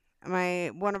later,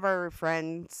 one of our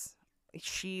friends,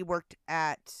 she worked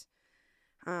at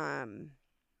an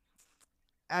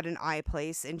eye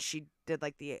place, and she did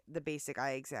like the basic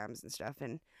eye exams and stuff.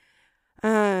 And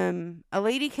a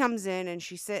lady comes in, and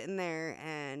she's sitting there,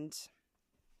 and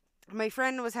my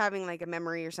friend was having like a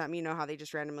memory or something. You know how they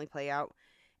just randomly play out.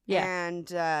 Yeah.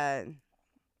 And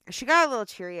she got a little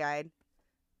teary-eyed.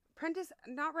 Prentice,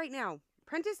 not right now.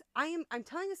 Prentice, I'm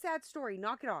telling a sad story.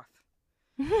 Knock it off.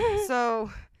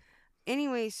 So,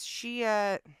 anyways, she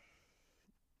Hi,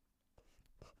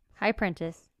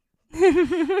 Prentice.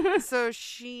 so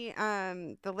she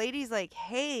the lady's like,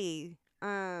 "Hey,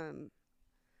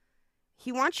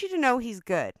 he wants you to know he's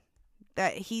good.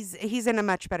 That he's in a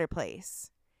much better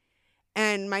place."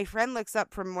 And my friend looks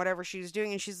up from whatever she was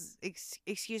doing and she's,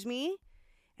 "Excuse me?"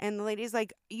 And the lady's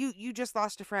like, "You just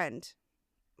lost a friend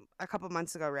a couple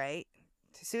months ago, right?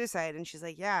 To suicide." And she's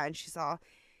like, "Yeah." And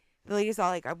the lady's all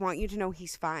like, "I want you to know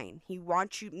he's fine. He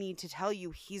wants me to tell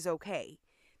you he's okay.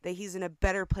 That he's in a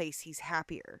better place. He's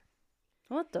happier."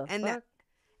 What the And fuck?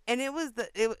 And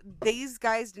these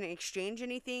guys didn't exchange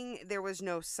anything. There was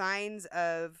no signs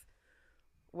of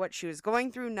what she was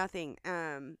going through, nothing.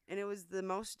 And it was the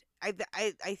most, I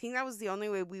think that was the only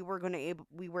way we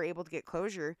were able to get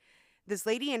closure. This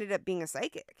lady ended up being a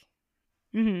psychic.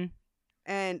 Mm-hmm.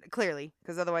 And clearly,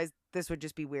 because otherwise this would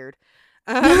just be weird.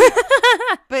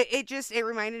 But it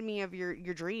reminded me of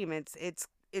your dream.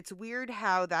 It's weird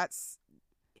how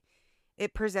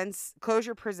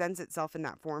closure presents itself in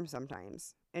that form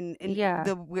sometimes. In Yeah.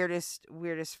 the weirdest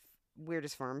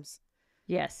forms.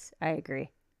 Yes, I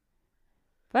agree.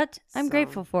 But I'm So-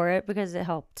 grateful for it because it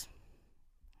helped.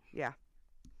 Yeah.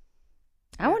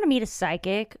 I want to meet a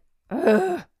psychic.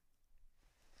 Ugh.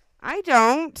 I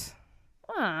don't.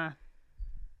 Ah.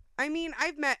 I mean,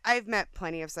 I've met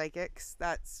plenty of psychics.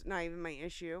 That's not even my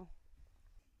issue.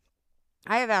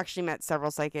 I have actually met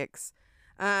several psychics.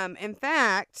 In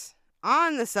fact,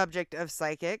 on the subject of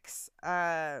psychics,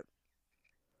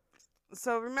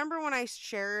 so remember when I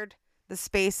shared the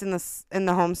space in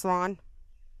the home salon?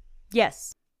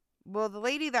 Yes. Well, the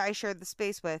lady that I shared the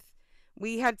space with,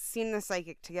 we had seen the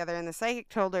psychic together, and the psychic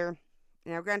told her,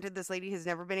 now granted, this lady has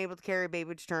never been able to carry a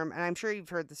baby to term, and I'm sure you've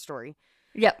heard the story.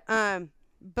 Yep.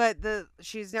 But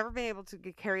she's never been able to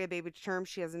carry a baby to term.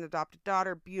 She has an adopted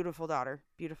daughter, beautiful daughter,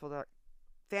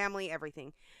 family,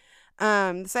 everything.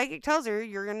 The psychic tells her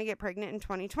you're going to get pregnant in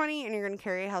 2020 and you're going to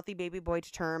carry a healthy baby boy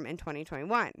to term in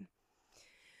 2021.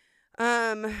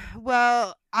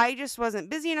 Well, I just wasn't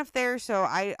busy enough there, so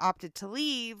I opted to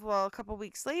leave. Well, a couple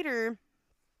weeks later,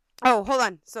 oh, hold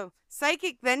on. So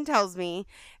psychic then tells me,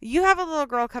 you have a little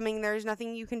girl coming. There's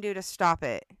nothing you can do to stop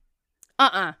it.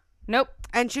 Nope.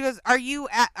 And she goes, are you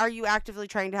actively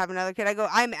trying to have another kid? I go,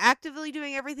 I'm actively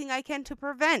doing everything I can to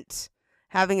prevent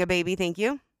having a baby. Thank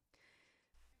you.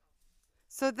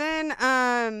 So then,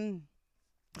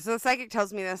 so the psychic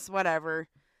tells me this, whatever.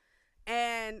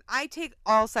 And I take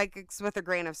all psychics with a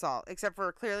grain of salt, except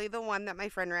for clearly the one that my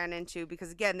friend ran into,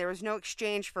 because again, there was no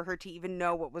exchange for her to even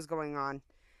know what was going on.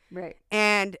 Right.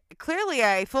 And clearly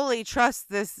I fully trust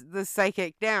this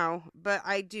psychic now, but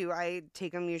I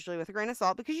take them usually with a grain of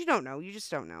salt because you don't know. You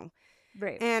just don't know.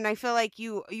 Right. And I feel like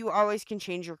you always can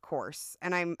change your course,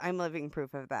 and I'm living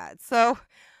proof of that. So,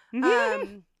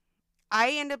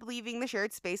 I end up leaving the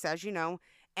shared space, as you know,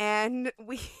 and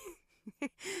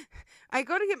I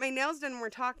go to get my nails done and we're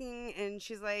talking, and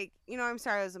she's like, I'm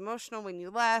sorry, I was emotional when you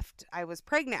left. I was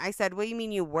pregnant. I said, what do you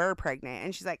mean you were pregnant?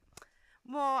 And she's like,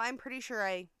 well, I'm pretty sure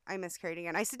I miscarried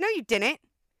again. I said, no, you didn't.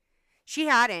 She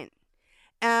hadn't.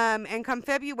 And come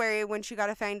February, when she got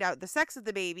to find out the sex of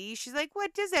the baby, she's like,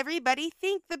 what does everybody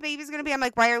think the baby's going to be? I'm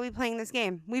like, why are we playing this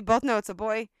game? We both know it's a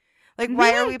boy. Like,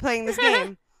 why are we playing this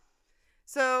game?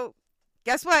 So,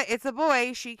 guess what? It's a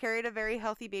boy. She carried a very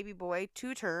healthy baby boy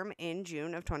to term in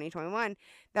June of 2021.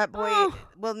 That boy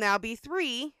will now be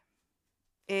 3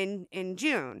 in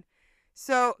June.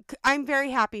 So I'm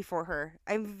very happy for her.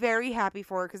 I'm very happy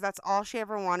for her because that's all she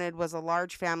ever wanted was a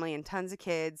large family and tons of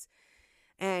kids.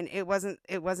 And it wasn't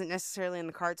necessarily in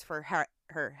the cards for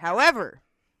her. However,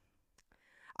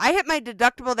 I hit my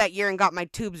deductible that year and got my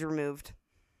tubes removed.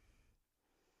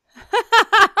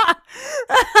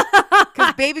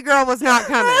 Because baby girl was not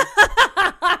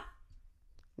coming.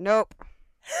 Nope.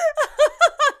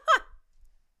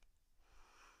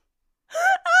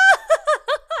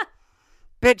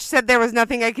 Bitch said there was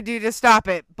nothing I could do to stop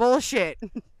it. Bullshit.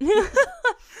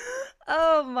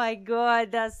 Oh my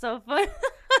god, that's so fun.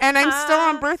 And I'm still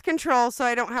on birth control, so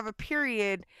I don't have a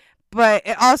period. But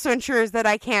it also ensures that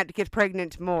I can't get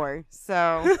pregnant more.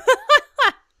 So.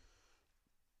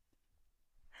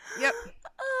 Yep.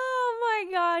 Oh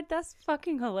my god, that's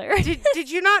fucking hilarious. Did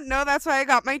you not know that's why I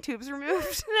got my tubes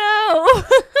removed? No.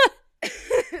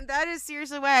 That is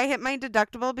seriously why I hit my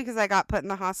deductible, because I got put in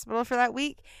the hospital for that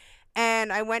week.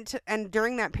 And I went to, and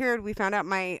during that period, we found out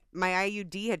my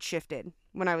IUD had shifted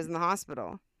when I was in the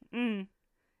hospital. Mm.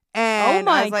 And Oh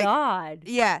my I was like, god.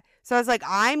 yeah. So I was like,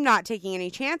 I'm not taking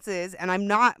any chances, and I'm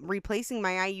not replacing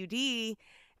my IUD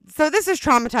So this is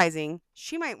traumatizing.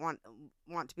 She might want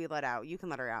to be let out. You can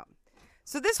let her out.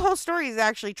 So this whole story is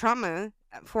actually trauma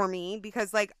for me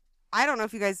because, like, I don't know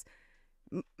if you guys,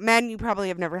 men, you probably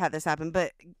have never had this happen,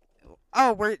 but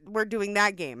we're doing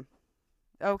that game.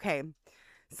 Okay.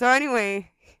 So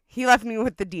anyway, he left me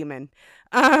with the demon.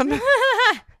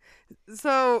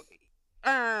 So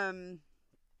getting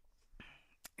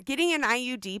an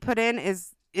IUD put in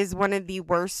is one of the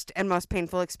worst and most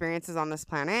painful experiences on this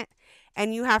planet,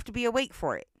 and you have to be awake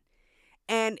for it.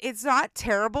 And it's not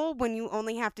terrible when you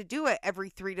only have to do it every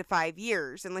 3 to 5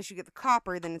 years. Unless you get the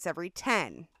copper, then it's every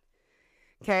 10.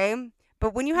 Okay?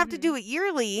 But when you have to do it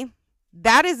yearly,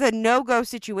 that is a no-go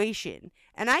situation.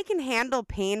 And I can handle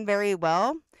pain very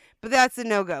well, but that's a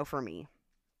no-go for me.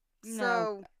 No,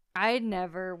 So I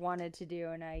never wanted to do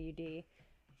an IUD.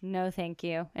 No, thank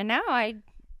you. And now I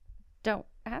don't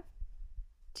have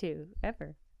to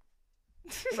ever.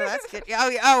 well, that's good.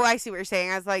 Oh, I see what you're saying.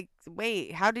 I was like,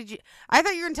 wait, how did you? I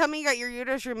thought you were gonna tell me you got your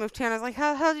uterus removed too. And I was like,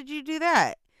 how did you do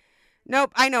that?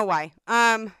 Nope, I know why.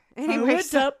 Anyway, I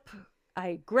went up,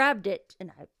 I grabbed it, and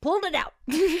I pulled it out.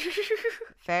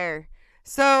 fair.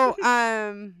 So,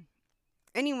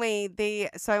 anyway,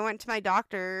 so I went to my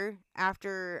doctor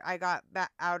after I got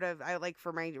back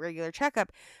for my regular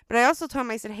checkup. But I also told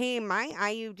him, I said, hey, my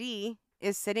IUD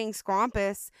is sitting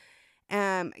squampus.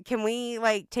 Can we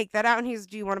take that out? And he's,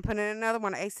 do you want to put in another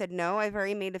one? I said, no, I've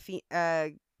already made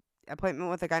a appointment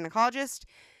with a gynecologist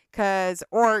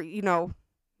or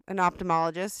an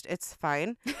ophthalmologist. It's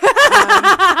fine.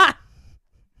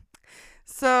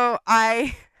 So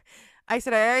I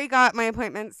said, I already got my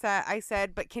appointment set. I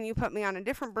said, but can you put me on a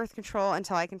different birth control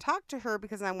until I can talk to her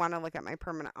because I want to look at my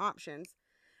permanent options.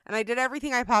 And I did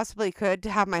everything I possibly could to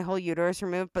have my whole uterus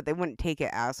removed, but they wouldn't take it,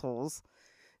 assholes.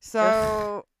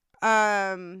 So,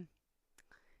 I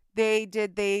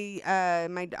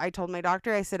told my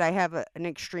doctor, I said, I have an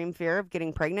extreme fear of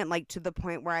getting pregnant, to the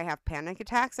point where I have panic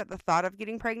attacks at the thought of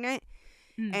getting pregnant.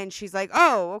 And she's like,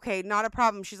 oh, okay, not a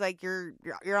problem. She's like, you're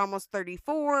almost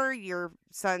 34. Your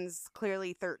son's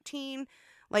clearly 13.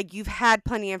 You've had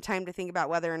plenty of time to think about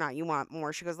whether or not you want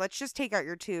more. She goes, let's just take out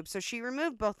your tubes. So she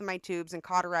removed both of my tubes and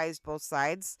cauterized both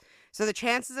sides. So the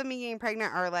chances of me getting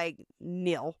pregnant are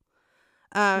nil.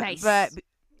 Nice. But,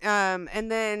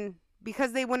 and then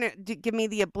because they wouldn't give me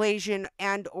the ablation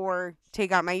and or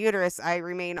take out my uterus, I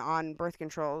remain on birth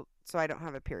control so I don't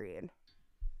have a period.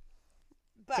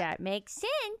 But, that makes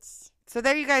sense. so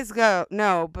there you guys go.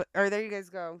 There you guys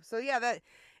go. So yeah, that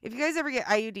if you guys ever get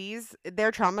IUDs,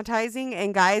 they're traumatizing.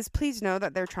 And guys, please know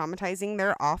that they're traumatizing.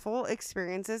 They're awful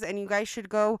experiences. And you guys should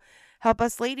go help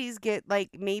us ladies get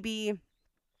maybe,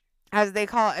 as they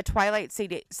call it, a twilight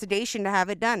sedation to have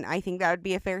it done. I think that would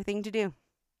be a fair thing to do.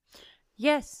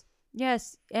 Yes.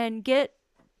 And get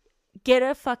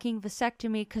a fucking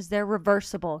vasectomy because they're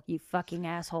reversible, you fucking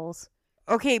assholes.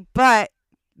 Okay, but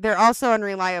they're also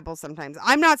unreliable sometimes.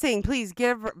 I'm not saying please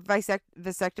get a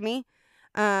vasectomy.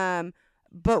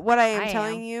 But what I am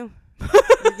telling you,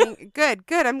 good.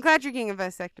 I'm glad you're getting a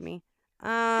vasectomy.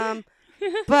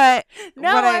 But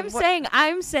no,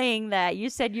 I'm saying that. You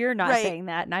said you're not saying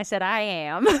that, and I said I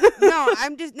am.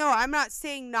 I'm not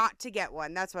saying not to get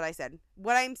one. That's what I said.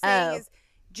 What I'm saying is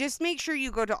just make sure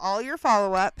you go to all your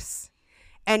follow-ups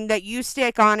and that you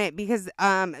stick on it because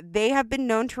they have been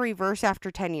known to reverse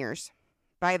after 10 years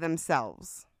by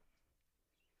themselves.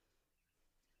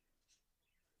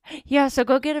 Yeah, so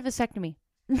go get a vasectomy.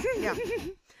 Yeah.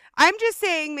 I'm just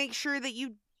saying make sure that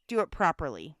you do it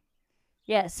properly.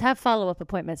 Yes, have follow-up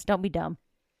appointments. Don't be dumb.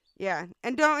 Yeah,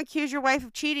 and don't accuse your wife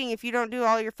of cheating if you don't do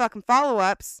all your fucking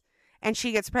follow-ups and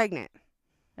she gets pregnant.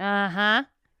 Uh-huh.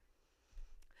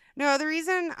 No, the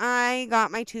reason I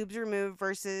got my tubes removed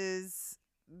versus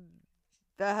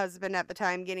the husband at the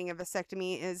time getting a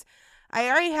vasectomy is I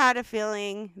already had a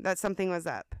feeling that something was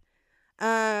up.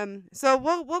 So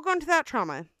we'll go into that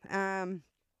trauma.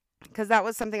 Because that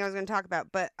was something I was going to talk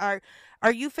about. But are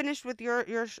you finished with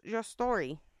your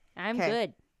story? I'm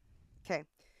good. Okay.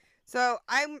 So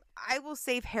I will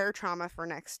save hair trauma for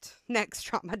next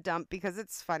trauma dump because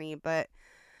it's funny, but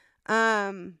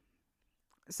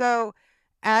so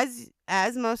as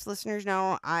most listeners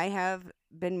know, I have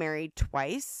been married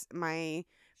twice. My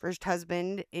first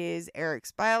husband is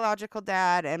Eric's biological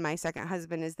dad, and my second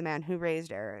husband is the man who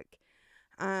raised Eric.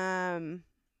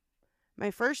 My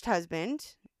first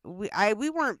husband, we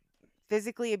weren't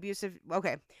physically abusive.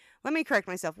 Okay, let me correct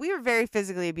myself. We were very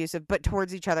physically abusive, but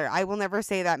towards each other. I will never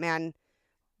say that man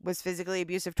was physically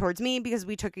abusive towards me because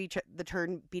we took the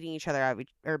turn beating each other out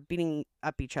or beating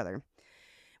up each other.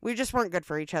 We just weren't good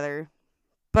for each other.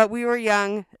 But we were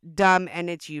young, dumb, and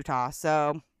it's Utah,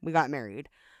 so we got married.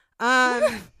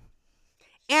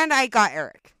 And I got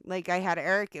Eric. Like, I had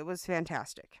Eric. It was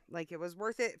fantastic. Like, it was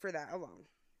worth it for that alone.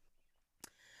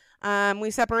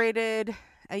 We separated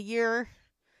a year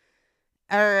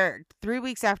or 3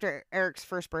 weeks after Eric's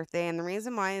first birthday. And the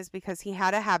reason why is because he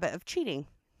had a habit of cheating,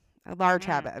 a large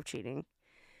habit of cheating.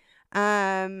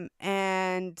 And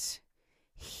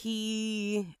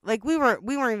he, like, we weren't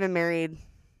even married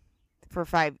for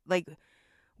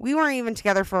we weren't even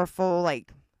together for a full,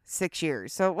 6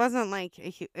 years. So it wasn't like,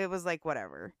 it was like,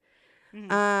 whatever.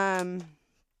 Mm-hmm.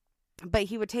 But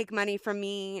he would take money from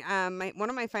me. One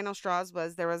of my final straws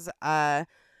was there was a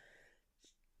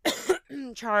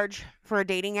charge for a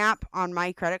dating app on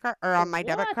my credit card or on my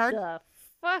debit card. What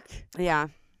the fuck? Yeah.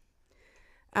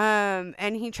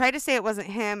 And he tried to say it wasn't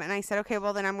him, and I said, okay,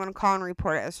 well then I'm going to call and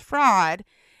report it as fraud.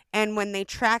 And when they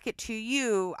track it to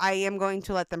you, I am going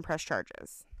to let them press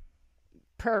charges.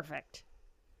 Perfect.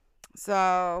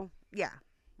 So, yeah.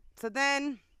 So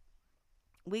then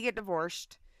we get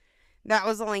divorced. That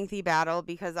was a lengthy battle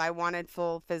because I wanted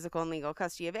full physical and legal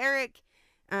custody of Eric,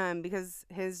 because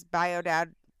his bio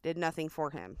dad did nothing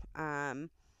for him.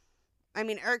 I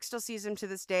mean, Eric still sees him to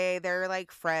this day. They're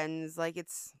like friends. Like,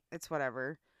 it's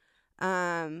whatever.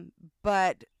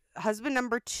 But husband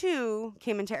number 2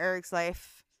 came into Eric's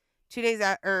life 2 days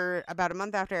or about a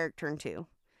month after Eric turned 2.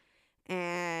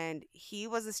 And he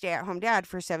was a stay-at-home dad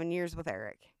for 7 years with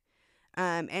Eric.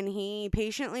 And he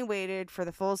patiently waited for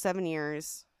the full 7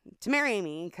 years to marry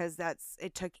me because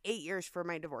it took 8 years for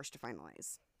my divorce to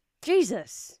finalize.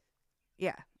 Jesus.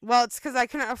 Yeah. Well, it's because I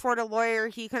couldn't afford a lawyer.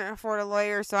 He couldn't afford a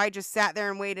lawyer. So I just sat there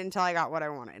and waited until I got what I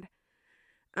wanted.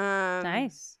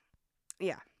 Nice.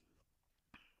 Yeah.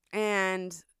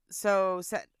 And so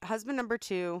husband number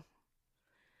 2.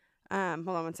 Hold on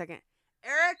one second.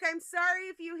 Eric, I'm sorry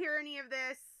if you hear any of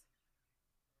this.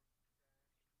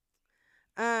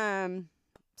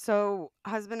 So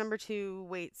husband number 2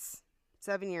 waits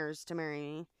 7 years to marry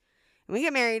me.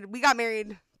 And we got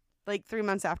married like 3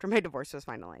 months after my divorce was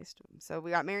finalized. So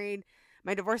we got married.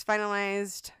 My divorce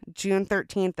finalized June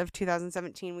 13th of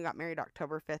 2017. We got married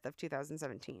October 5th of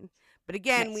 2017. But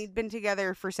again, Nice. We'd been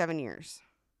together for 7 years.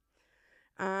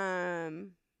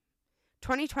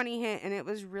 2020 hit and it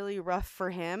was really rough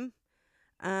for him.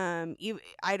 I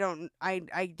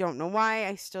don't know why.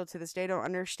 I still to this day don't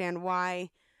understand why.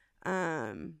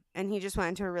 And he just went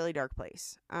into a really dark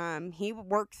place. He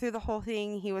worked through the whole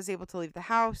thing. He was able to leave the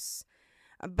house,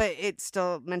 but it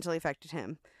still mentally affected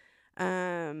him.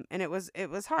 And it was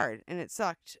hard and it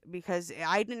sucked because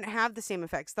I didn't have the same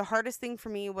effects. The hardest thing for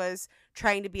me was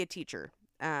trying to be a teacher.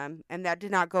 And that did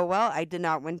not go well. I did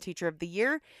not win Teacher of the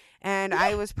Year, and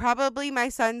I was probably my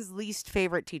son's least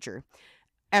favorite teacher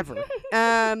ever.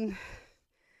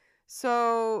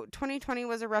 So 2020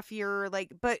 was a rough year,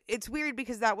 but it's weird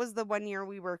because that was the 1 year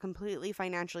we were completely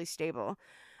financially stable.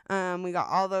 We got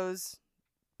all those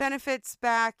benefits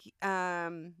back.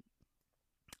 I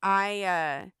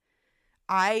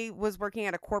was working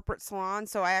at a corporate salon,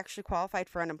 so I actually qualified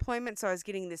for unemployment. So I was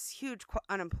getting this huge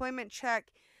unemployment check.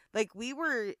 We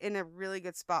were in a really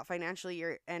good spot financially,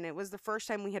 and it was the first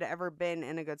time we had ever been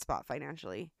in a good spot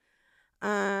financially.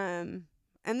 And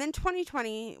then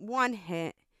 2021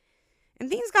 hit, and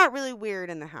things got really weird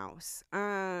in the house.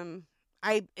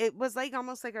 It was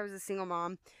almost like I was a single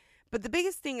mom, but the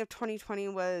biggest thing of 2020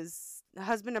 was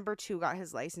husband number 2 got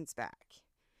his license back,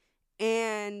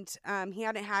 and he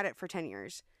hadn't had it for 10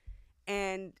 years,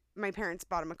 and my parents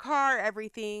bought him a car,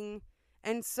 everything.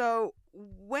 And so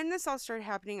when this all started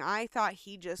happening, I thought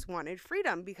he just wanted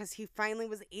freedom because he finally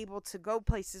was able to go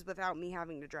places without me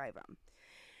having to drive him.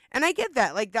 And I get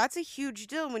that. That's a huge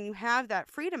deal when you have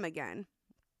that freedom again.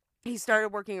 He started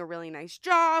working a really nice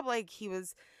job.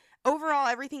 Overall,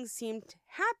 everything seemed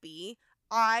happy.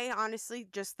 I honestly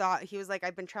just thought he was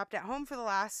I've been trapped at home for the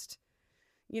last,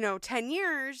 10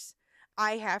 years.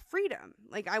 I have freedom.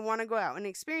 I want to go out and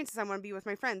experience this. I want to be with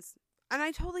my friends. And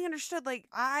I totally understood.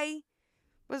 I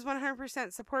was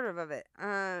 100% supportive of it.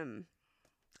 And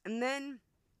then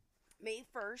May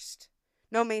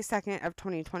 2nd of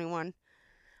 2021,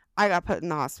 I got put in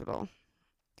the hospital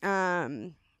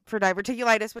for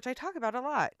diverticulitis, which I talk about a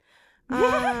lot.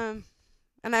 And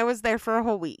I was there for a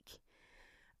whole week.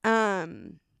 But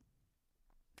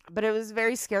it was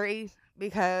very scary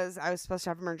because I was supposed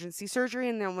to have emergency surgery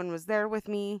and no one was there with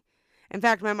me. In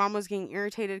fact, my mom was getting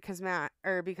irritated because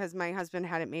my husband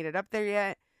hadn't made it up there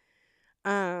yet.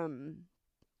 And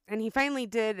he finally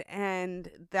did,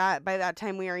 and that by that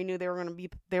time we already knew they were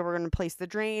going to place the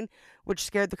drain, which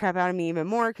scared the crap out of me even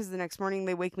more because the next morning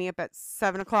they wake me up at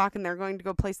 7:00 and they're going to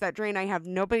go place that drain. I have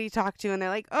nobody to talk to, and they're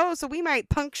like, "Oh, so we might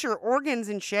puncture organs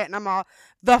and shit," and I'm all,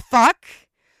 "The fuck?"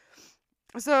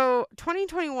 So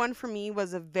 2021 for me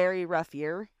was a very rough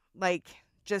year, like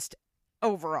just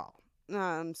overall.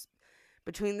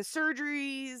 Between the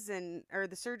surgeries or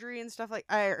the surgery and stuff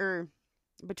or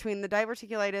between the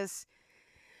diverticulitis,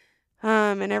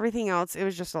 and everything else, it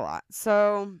was just a lot.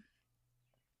 So,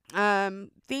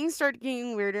 things started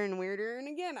getting weirder and weirder. And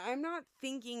again, I'm not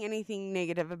thinking anything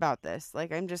negative about this.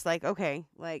 Like, I'm just like, okay,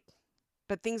 like,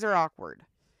 but things are awkward.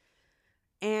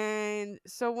 And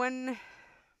so when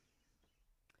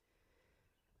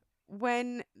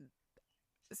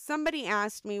somebody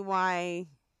asked me why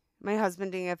my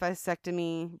husband doing a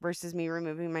vasectomy versus me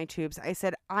removing my tubes, I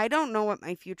said, I don't know what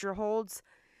my future holds,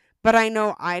 but I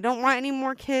know I don't want any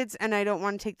more kids, and I don't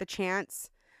want to take the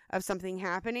chance of something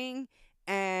happening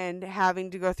and having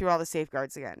to go through all the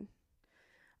safeguards again.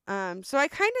 So I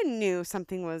kind of knew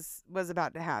something was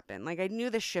about to happen. Like, I knew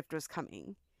the shift was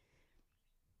coming.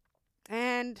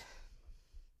 And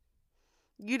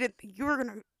you were going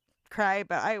to cry,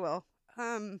 but I will.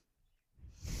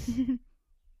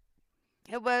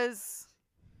 It was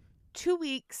 2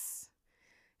 weeks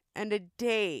and a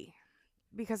day,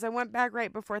 because I went back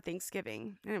right before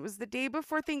Thanksgiving. And it was the day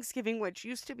before Thanksgiving, which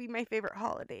used to be my favorite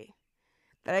holiday,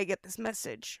 that I get this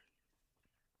message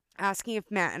asking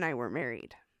if Matt and I were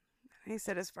married. I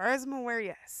said, as far as I'm aware,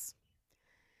 yes.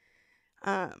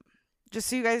 Just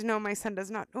so you guys know, my son does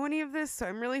not know any of this, so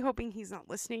I'm really hoping he's not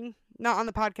listening. Not on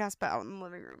the podcast, but out in the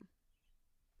living room.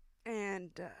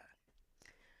 And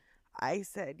I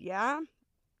said, yeah,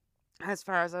 as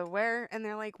far as I'm aware. And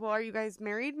they're like, well, are you guys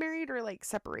married, or like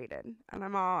separated? And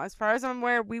I'm all, as far as I'm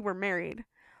aware, we were married.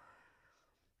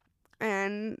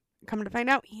 And come to find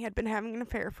out, he had been having an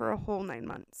affair for a whole 9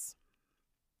 months.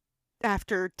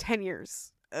 After 10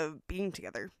 years of being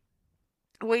together.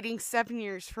 Waiting 7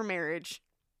 years for marriage.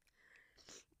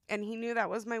 And he knew that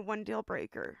was my one deal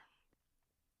breaker.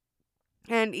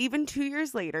 And even 2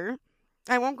 years later,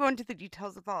 I won't go into the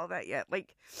details of all of that yet,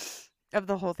 like, of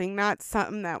the whole thing. That's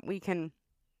something that we can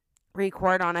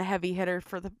record on a heavy hitter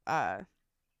for the,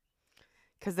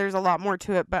 because there's a lot more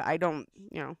to it, but I don't,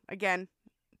 again,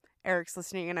 Eric's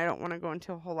listening, and I don't want to go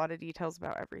into a whole lot of details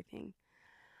about everything.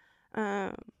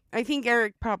 I think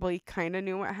Eric probably kind of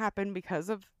knew what happened because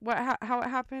of how it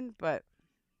happened, but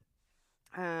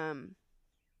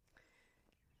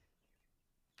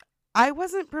I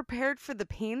wasn't prepared for the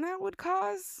pain that would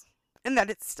cause, and that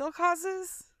it still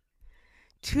causes.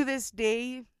 To this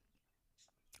day,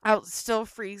 it still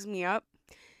frees me up.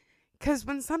 Because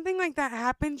when something like that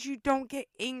happens, you don't get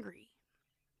angry.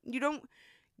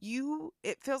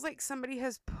 It feels like somebody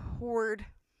has poured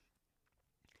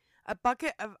a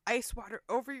bucket of ice water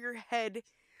over your head,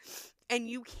 and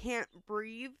you can't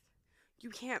breathe, you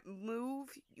can't move,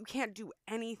 you can't do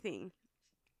anything.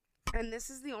 And this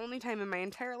is the only time in my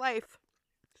entire life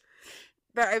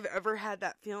that I've ever had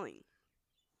that feeling.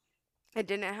 It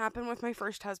didn't happen with my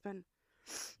first husband.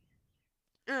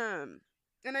 And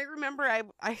I remember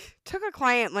I took a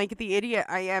client like the idiot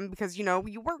I am, because,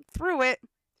 you work through it.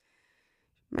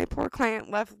 My poor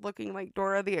client left looking like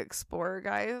Dora the Explorer,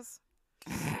 guys.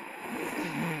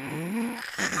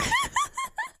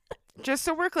 Just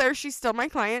so we're clear, she's still my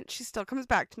client. She still comes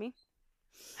back to me.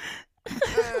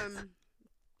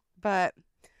 But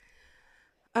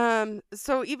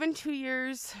so even 2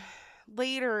 years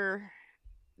later,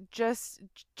 just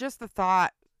the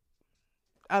thought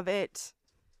of it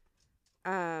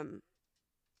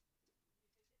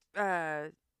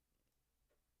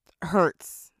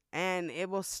hurts, and it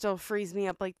will still freeze me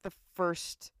up like the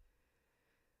first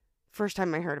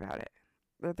time I heard about it,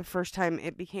 or the first time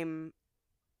it became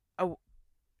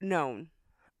known.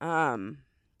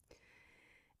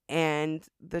 And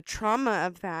the trauma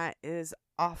of that is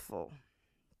awful.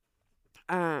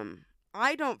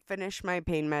 I don't finish my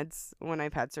pain meds when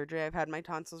I've had surgery. I've had my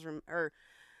tonsils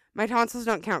my tonsils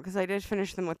don't count, because I did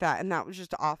finish them with that, and that was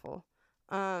just awful.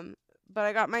 But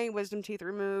I got my wisdom teeth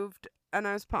removed, and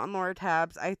I was put on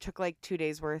Loratabs. I took like 2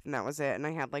 days worth, and that was it. And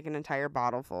I had like an entire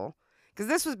bottle full, because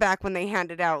this was back when they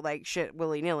handed out like shit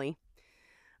willy-nilly.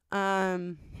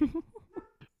 I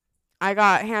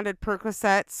got handed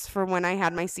Percocets for when I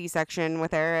had my C-section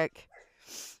with Eric.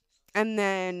 And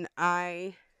then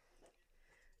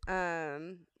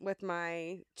with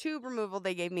my tube removal,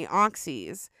 they gave me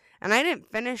Oxys, and I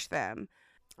didn't finish them.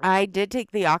 I did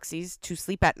take the Oxys to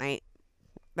sleep at night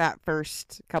that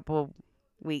first couple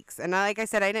weeks. And like I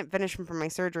said, I didn't finish them for my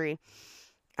surgery.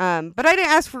 But I didn't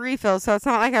ask for refills, so it's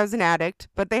not like I was an addict,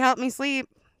 but they helped me sleep.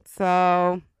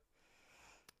 So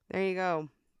there you go.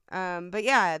 But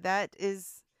yeah, that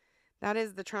is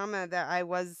the trauma that I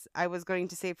was going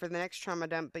to save for the next trauma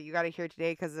dump, but you got to hear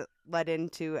today because it led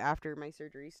into after my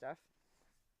surgery stuff.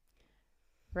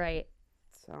 Right.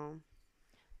 So,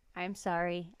 I'm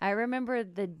sorry. I remember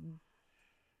the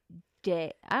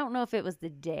day. I don't know if it was the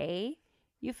day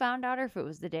you found out or if it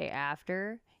was the day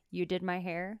after you did my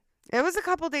hair. it was a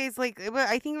couple days, like,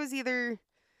 I think it was either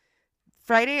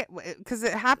Friday, because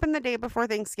it happened the day before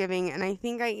Thanksgiving, and I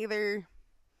think I either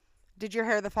did your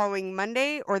hair the following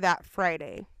Monday or that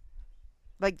Friday.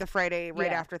 Like the Friday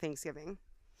right Yeah. after Thanksgiving.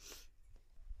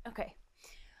 Okay.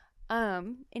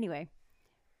 Anyway.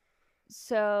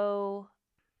 So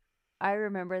I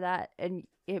remember that and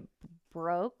it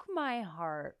broke my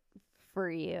heart for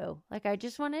you. Like I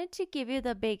just wanted to give you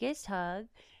the biggest hug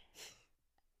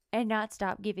and not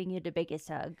stop giving you the biggest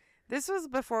hug. This was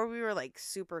before we were like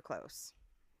super close.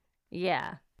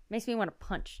 Yeah. Makes me want to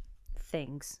punch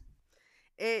things.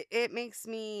 It makes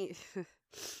me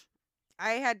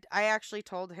I actually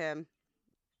told him,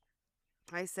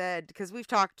 I said, because we've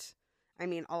talked, I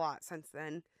mean, a lot since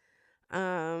then.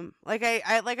 Like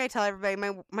I tell everybody,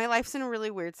 my life's in a really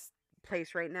weird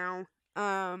place right now.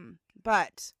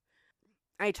 But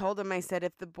I told him, I said,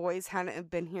 if the boys hadn't have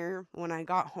been here when I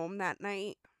got home that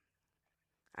night,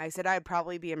 I said I'd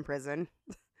probably be in prison.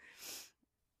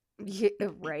 Yeah,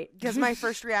 right. Because my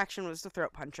first reaction was to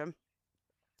throat punch him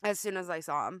as soon as I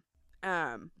saw him.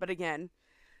 But again,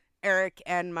 Eric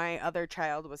and my other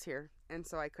child was here, and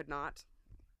so I could not.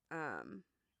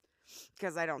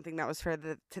 Because I don't think that was fair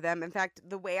to them. In fact,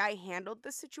 the way I handled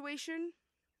the situation,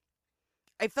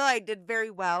 I feel I did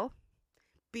very well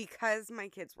because my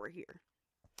kids were here.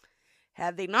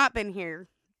 Had they not been here,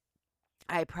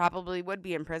 I probably would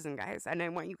be in prison, guys. And I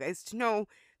want you guys to know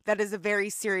that is a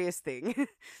very serious thing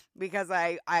because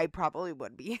I probably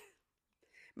would be.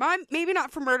 Maybe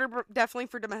not for murder, but definitely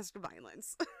for domestic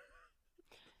violence.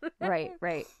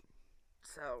 Right.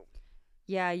 So,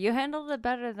 Yeah, you handled it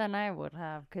better than I would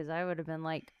have because I would have been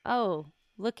like, oh,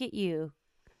 look at you.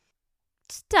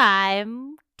 It's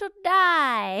time to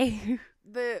die.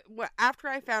 after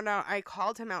I found out, I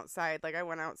called him outside. Like, I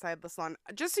went outside the salon.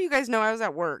 Just so you guys know, I was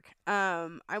at work. I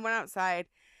went outside,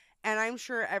 and I'm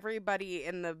sure everybody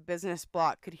in the business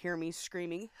block could hear me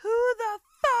screaming, "Who the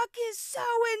fuck is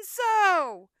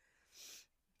so-and-so?"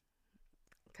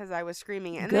 Because I was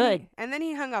screaming. And Good. Then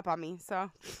he hung up on me,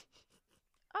 so...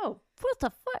 Oh, what the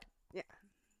fuck? Yeah.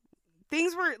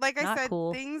 Things were, like I Not said,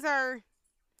 cool. things are...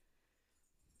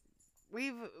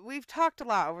 We've talked a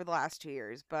lot over the last 2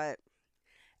 years, but...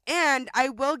 And I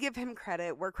will give him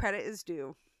credit where credit is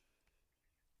due.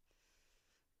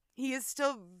 He is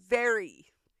still very,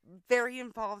 very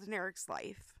involved in Eric's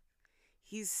life.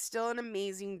 He's still an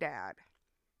amazing dad.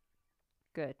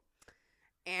 Good.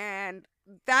 And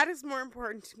that is more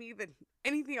important to me than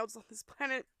anything else on this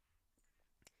planet.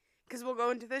 Because we'll go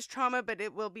into this trauma, but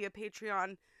it will be a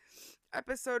Patreon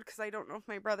episode because I don't know if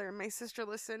my brother and my sister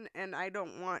listen, and I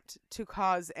don't want to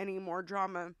cause any more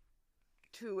drama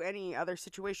to any other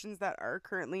situations that are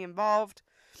currently involved.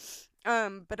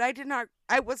 But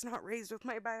I was not raised with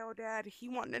my bio dad. He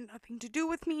wanted nothing to do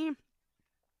with me.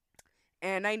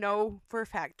 And I know for a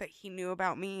fact that he knew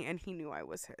about me and he knew I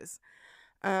was his.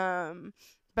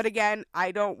 But again,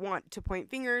 I don't want to point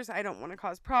fingers. I don't want to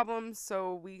cause problems.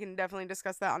 So we can definitely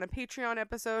discuss that on a Patreon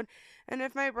episode. And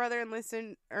if my brother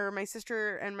or my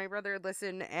sister and my brother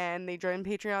listen and they join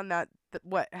Patreon, that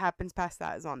what happens past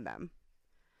that is on them.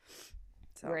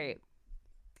 So. Right.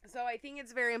 So I think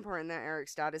it's very important that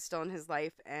Eric's dad is still in his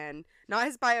life and not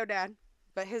his bio dad,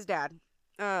 but his dad.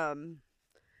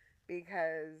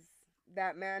 Because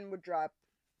that man would drop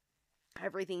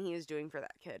everything he is doing for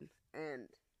that kid. And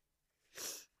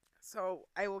so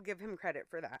I will give him credit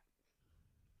for that.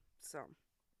 So.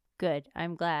 Good.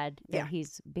 I'm glad that Yeah.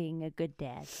 he's being a good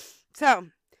dad. So,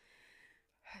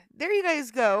 there you guys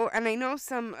go. And I know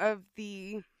some of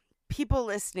the people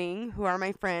listening who are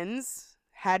my friends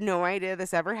had no idea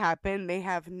this ever happened. They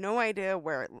have no idea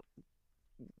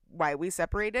why we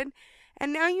separated.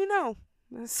 And now you know.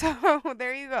 So,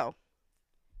 there you go.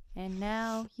 And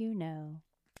now you know.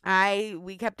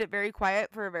 We kept it very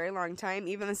quiet for a very long time,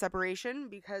 even the separation,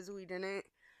 because we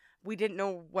didn't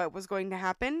know what was going to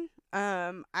happen.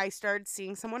 I started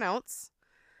seeing someone else,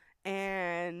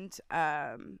 and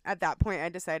at that point I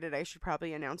decided I should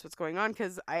probably announce what's going on,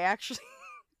 because I actually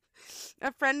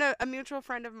a mutual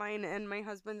friend of mine and my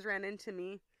husband's ran into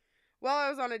me while I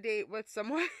was on a date with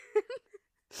someone.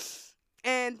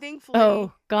 And thankfully...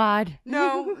 Oh, God.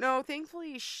 No,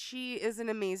 thankfully she is an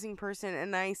amazing person.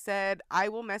 And I said, I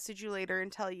will message you later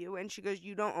and tell you. And she goes,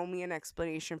 you don't owe me an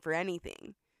explanation for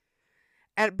anything.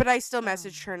 But I still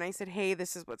messaged her and I said, hey,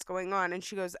 this is what's going on. And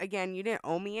she goes, again, you didn't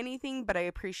owe me anything, but I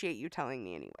appreciate you telling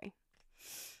me anyway.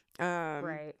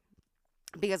 Right.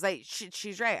 because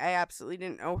she's right. I absolutely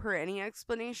didn't owe her any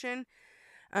explanation.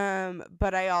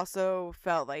 But I also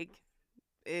felt like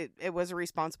it was a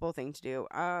responsible thing to do.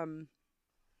 And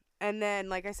then,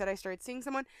 like I said, I started seeing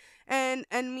someone, and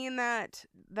me and that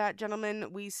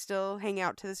gentleman, we still hang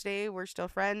out to this day. We're still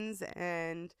friends,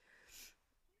 and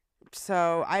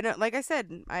so I don't, like I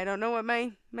said, I don't know what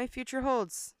my future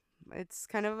holds. It's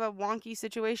kind of a wonky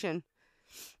situation,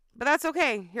 but that's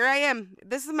okay. Here I am.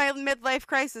 This is my midlife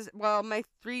crisis. Well, my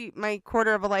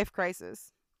quarter of a life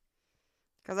crisis,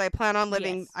 because I plan on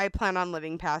living. Yes. I plan on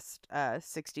living past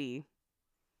 60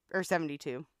 or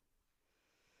 72.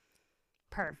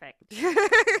 Perfect.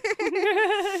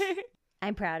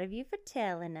 I'm proud of you for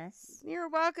telling us. You're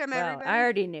welcome, Well, everybody. I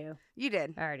already knew. You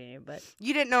did. I already knew, but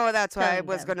You didn't know that's what I Telling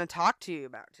was them. going to talk to you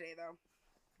about today, though.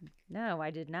 no,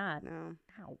 I did not. No.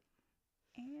 Ow.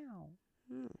 Ow.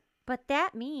 Hmm. But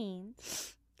that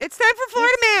means It's time for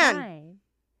Florida it's Man. time.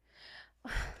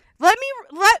 Let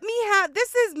me have.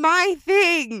 This is my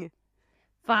thing,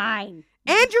 Fine.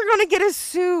 and you're going to get us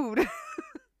sued.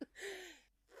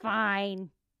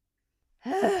 Fine.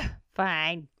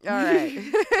 Fine. All right.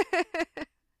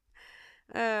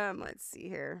 Let's see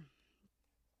here.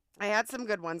 I had some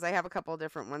good ones. I have a couple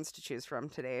different ones to choose from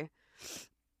today.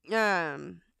 I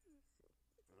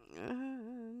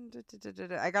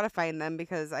gotta find them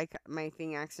because my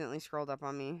thing accidentally scrolled up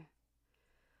on me.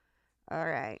 All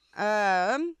right.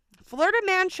 Florida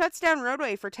man shuts down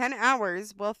roadway for 10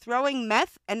 hours while throwing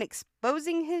meth and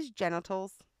exposing his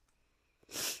genitals.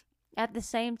 At the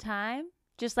same time,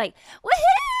 just like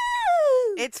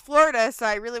woohoo! It's Florida, so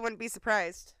I really wouldn't be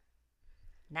surprised.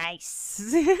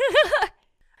 Nice.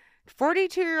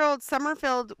 42-year-old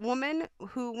Summerfield woman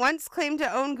who once claimed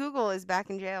to own Google is back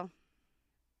in jail.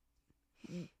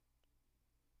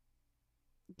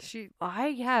 I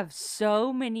have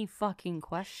so many fucking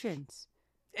questions.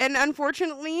 And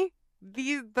unfortunately,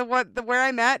 where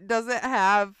I'm at doesn't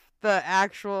have the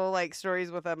actual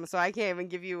stories with them, so I can't even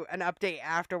give you an update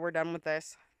after we're done with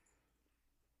this.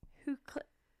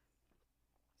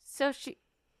 So she.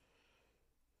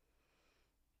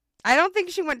 I don't think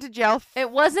she went to jail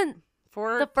It wasn't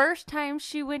for the first time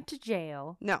she went to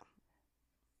jail. no.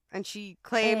 And she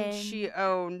claimed she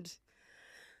owned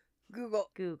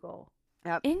Google.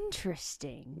 Yep.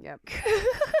 Interesting. Yep.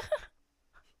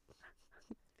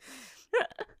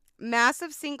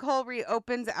 Massive sinkhole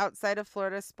reopens outside of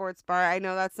Florida sports bar. I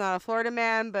know that's not a Florida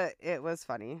man, but it was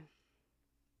funny.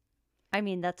 I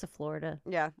mean, that's a Florida.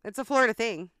 Yeah, it's a Florida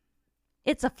thing.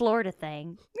 It's a Florida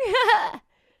thing.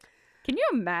 Can you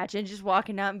imagine just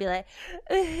walking out and be like,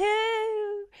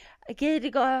 oh, I get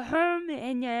to go home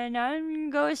and then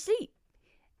I'm going to sleep.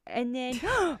 And then,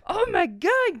 oh my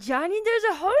God, Johnny, there's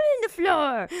a hole in the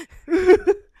floor.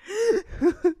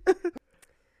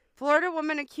 Florida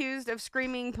woman accused of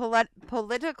screaming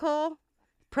political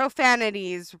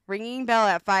profanities, ringing bell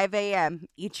at 5 a.m.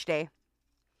 each day.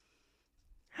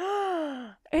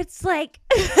 It's like,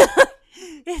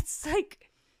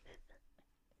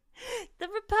 the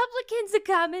Republicans are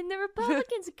coming. The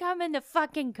Republicans are coming, the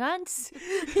fucking cunts.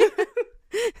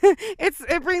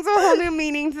 It brings a whole new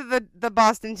meaning to the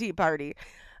Boston Tea Party.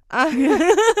 Okay.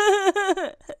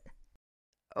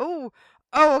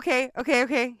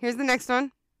 Here's the next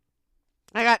one.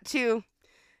 I got two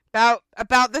about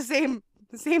the same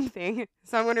thing,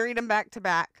 so I'm going to read them back to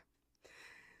back.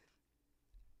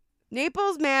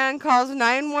 Naples man calls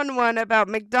 911 about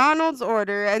McDonald's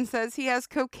order and says he has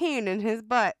cocaine in his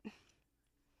butt.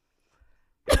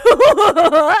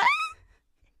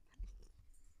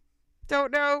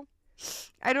 Don't know.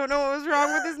 I don't know what was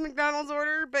wrong with his McDonald's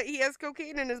order, but he has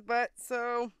cocaine in his butt,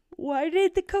 so Why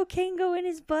did the cocaine go in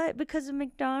his butt? Because of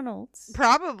McDonald's.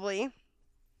 probably.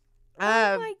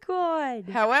 Oh my God.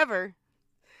 However,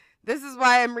 this is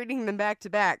why I'm reading them back to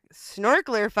back.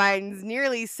 Snorkeler finds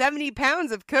nearly 70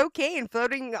 pounds of cocaine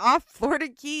floating off Florida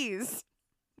Keys.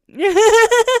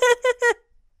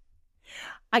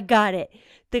 I got it.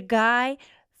 The guy,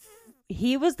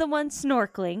 he was the one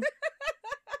snorkeling.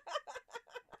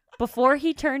 Before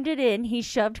he turned it in, he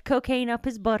shoved cocaine up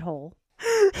his butthole.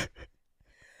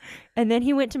 And then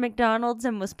he went to McDonald's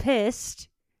and was pissed.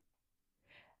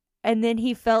 And then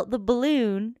he felt the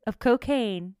balloon of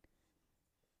cocaine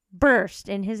burst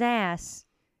in his ass.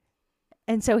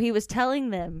 And so he was telling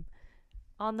them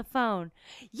on the phone,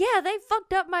 yeah, they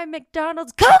fucked up my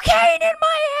McDonald's. Cocaine in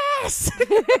my ass!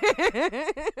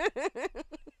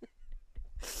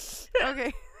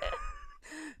 Okay.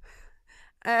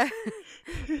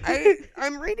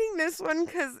 I'm reading this one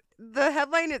because the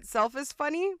headline itself is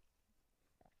funny.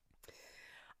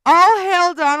 All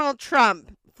hail Donald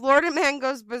Trump. Florida man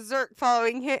goes berserk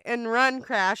following hit and run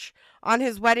crash on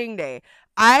his wedding day.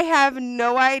 I have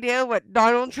no idea what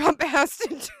Donald Trump has to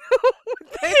do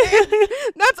with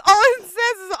it. That's all it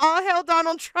says is all hail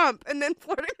Donald Trump. And then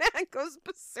Florida man goes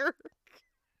berserk.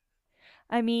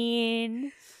 I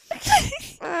mean,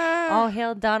 all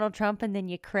hail Donald Trump and then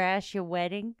you crash your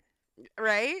wedding.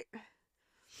 Right?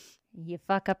 You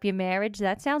fuck up your marriage.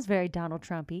 That sounds very Donald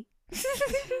Trumpy.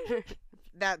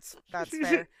 That's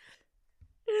fair.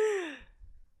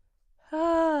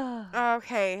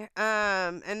 Okay.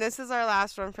 And this is our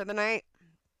last one for the night.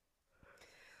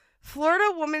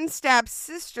 Florida woman stabs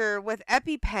sister with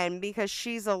EpiPen because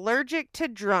she's allergic to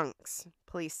drunks.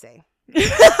 Police say.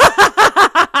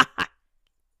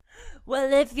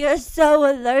 Well, if you're so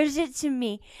allergic to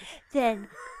me, then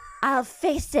I'll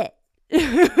face it.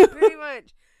 Pretty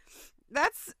much.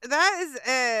 That is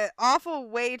an awful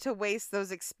way to waste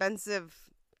those expensive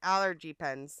allergy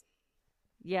pens.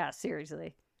 Yeah,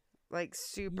 seriously. Like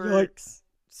super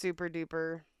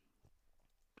duper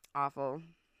awful.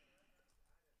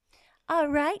 All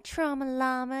right, trauma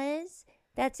llamas.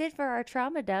 That's it for our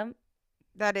trauma dump.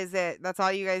 That is it. That's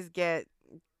all you guys get.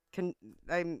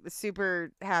 I'm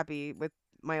super happy with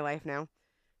my life now.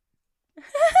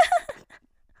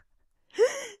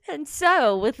 And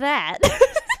so, with that,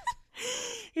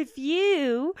 if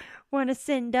you want to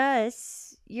send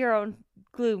us your own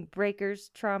gloom breakers,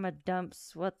 trauma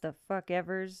dumps, what the fuck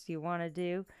evers you want to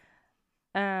do,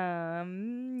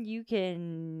 you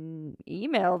can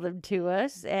email them to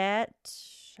us at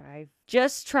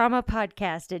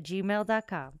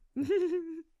justtraumapodcast@gmail.com.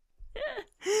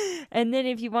 And then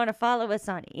if you want to follow us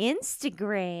on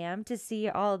Instagram to see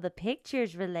all the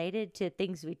pictures related to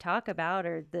things we talk about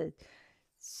or the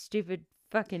stupid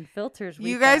fucking filters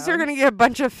we You guys found. are going to get a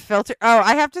bunch of filter. Oh,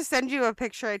 I have to send you a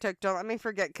picture I took. Don't let me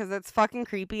forget because it's fucking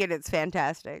creepy and it's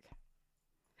fantastic.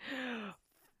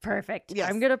 Perfect. Yes.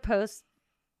 I'm gonna post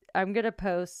I'm gonna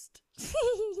post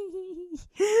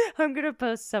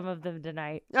some of them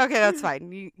tonight. Okay, that's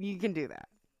fine. You can do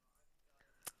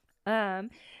that.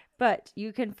 But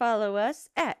you can follow us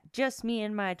at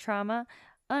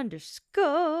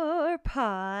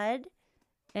justmeandmytrauma_pod.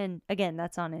 And again,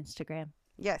 that's on Instagram.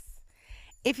 Yes.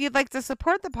 If you'd like to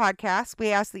support the podcast,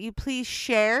 we ask that you please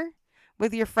share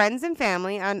with your friends and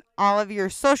family on all of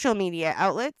your social media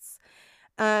outlets.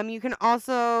 You can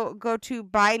also go to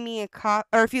buy me a coffee,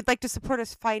 or if you'd like to support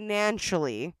us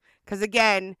financially, because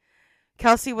again,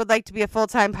 Kelsey would like to be a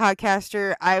full-time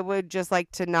podcaster. I would just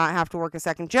like to not have to work a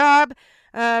second job.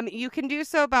 You can do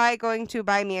so by going to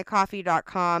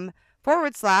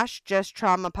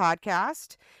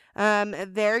buymeacoffee.com/justtraumapodcast.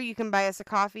 There you can buy us a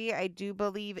coffee. I do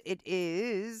believe it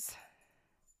is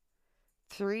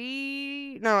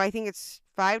I think it's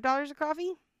 $5 a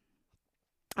coffee.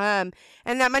 And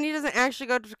that money doesn't actually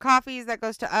go to coffees. That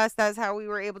goes to us. That's how we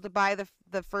were able to buy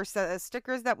the first set of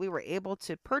stickers that we were able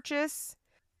to purchase.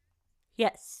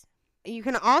 Yes. You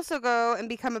can also go and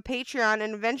become a Patreon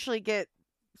and eventually get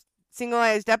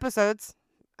singleized episodes,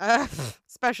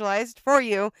 specialized for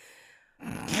you.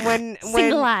 When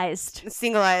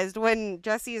singleized when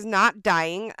Jesse is not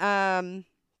dying, at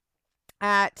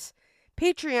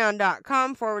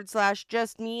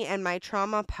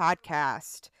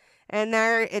patreon.com/justmeandmytraumapodcast. And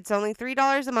there, it's only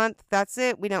 $3 a month. That's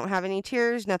it. We don't have any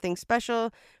tiers, nothing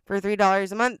special for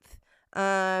 $3 a month.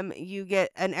 You get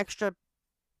an extra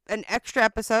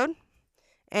episode,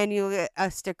 and you'll get a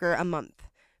sticker a month.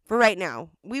 For right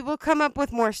now, we will come up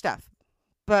with more stuff,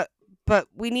 but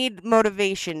we need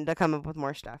motivation to come up with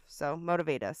more stuff. So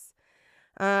motivate us.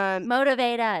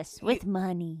 Motivate us with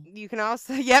money. You can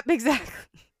also, yep,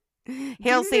 exactly.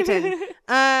 Hail Satan.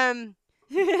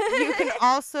 You can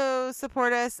also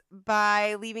support us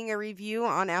by leaving a review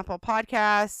on Apple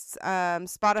Podcasts.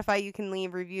 Spotify, you can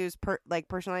leave reviews,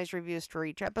 personalized reviews for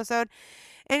each episode.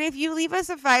 And if you leave us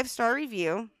a 5-star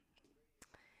review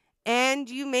and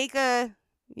you make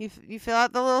you fill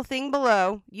out the little thing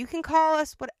below, you can call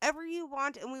us whatever you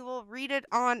want and we will read it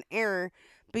on air.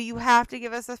 But you have to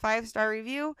give us a 5-star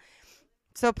review.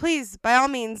 So please, by all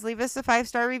means, leave us a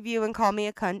 5-star review and call me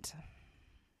a cunt.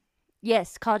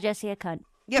 Yes, call Jesse a cunt.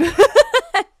 Yep.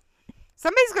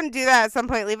 Somebody's going to do that at some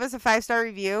point. Leave us a 5-star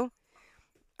review.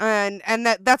 And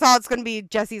that's all it's going to be.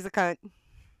 Jesse's a cunt.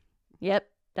 Yep,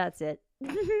 that's it.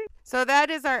 So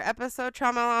that is our episode,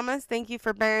 Trauma Llamas. Thank you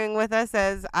for bearing with us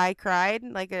as I cried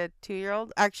like a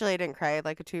 2-year-old. Actually, I didn't cry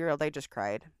like a 2-year-old. I just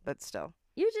cried, but still.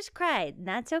 You just cried, and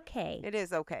that's okay. It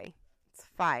is okay. It's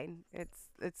fine.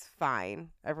 It's fine.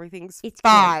 Everything's It's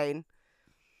fine.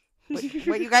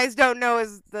 What you guys don't know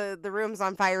is the room's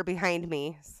on fire behind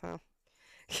me. So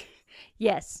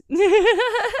Yes.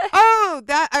 Oh,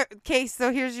 okay.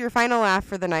 So here's your final laugh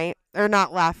for the night, or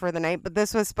not laugh for the night, but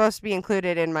this was supposed to be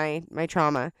included in my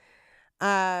trauma.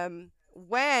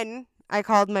 When I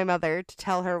called my mother to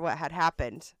tell her what had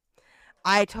happened,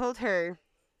 I told her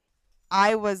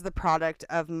I was the product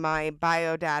of my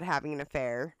bio dad having an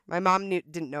affair. My mom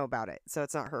didn't know about it, so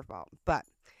it's not her fault. But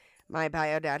my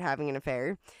bio dad having an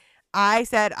affair. I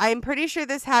said, I'm pretty sure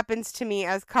this happens to me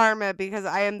as karma because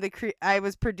I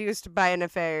was produced by an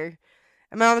affair.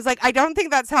 And my mom was like, I don't think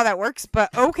that's how that works,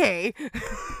 but okay. No,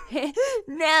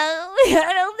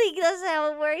 I don't think that's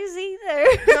how it works either.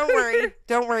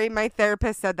 Don't worry. My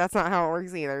therapist said that's not how it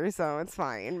works either, so it's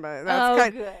fine. But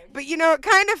Good. But you know, it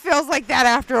kind of feels like that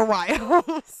after a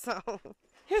while. So,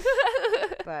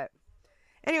 but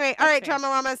anyway, all right, fair. Trauma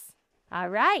Llamas. All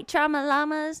right, trauma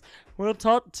llamas. We'll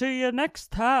talk to you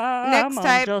next time. Next on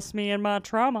time. Just Me and My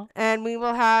Trauma. And we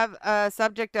will have a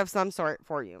subject of some sort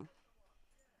for you.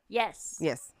 Yes.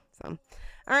 Yes. So, all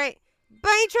right.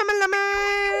 Bye, Trauma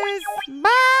Llamas. Bye.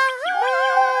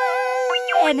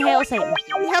 And hail Satan.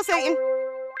 Hail Satan.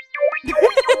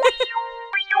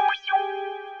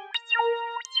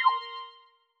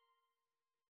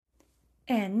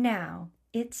 And now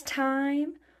it's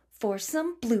time for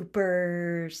some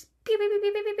bloopers. Pew, pew, pew,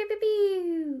 pew, pew, pew, pew,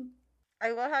 pew.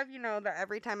 I will have you know that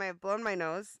every time I've blown my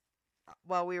nose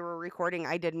while we were recording,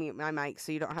 I did mute my mic,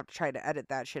 so you don't have to try to edit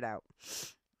that shit out.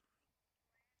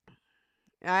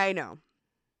 I know.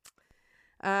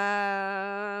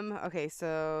 Okay,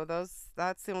 so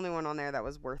that's the only one on there that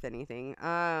was worth anything.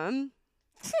 Oh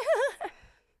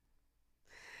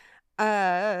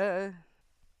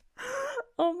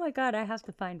my god, I have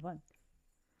to find one.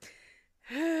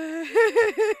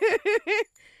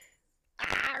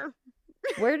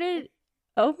 Where did...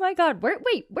 Oh my god, where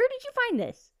did you find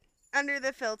this? Under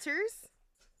the filters.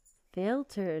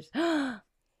 Filters.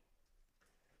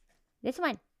 This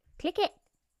one. Click it.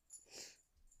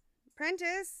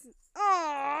 Prentice.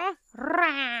 Aww.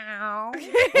 Row.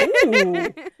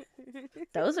 Ooh,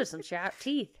 those are some sharp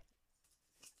teeth.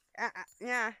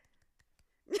 Yeah.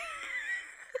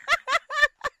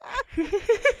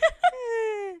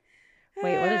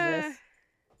 Wait, what is this?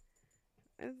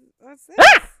 What's this?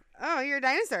 Oh, you're a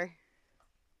dinosaur.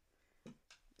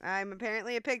 I'm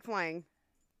apparently a pig flying.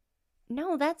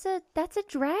 No, that's a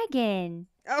dragon.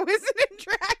 Oh, is it a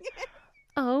dragon?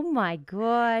 Oh my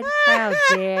god. How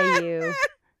dare you?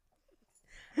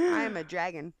 I'm a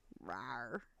dragon.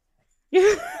 Rawr.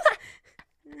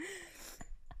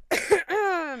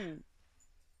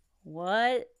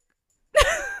 What?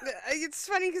 It's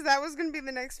funny because that was going to be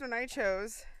the next one I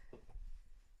chose.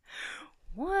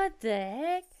 What the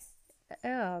heck?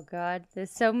 Oh god,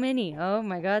 there's so many. Oh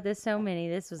my god, there's so many.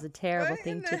 This was a terrible What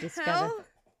thing in to the discover. hell?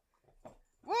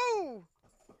 Whoa!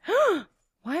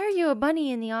 Why are you a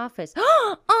bunny in the office?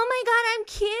 Oh my god, I'm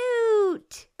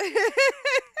cute.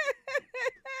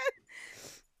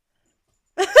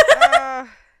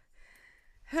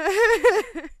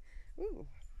 Ooh.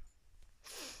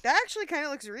 That actually kind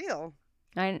of looks real.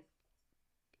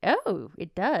 Oh,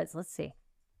 it does. Let's see.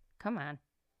 Come on.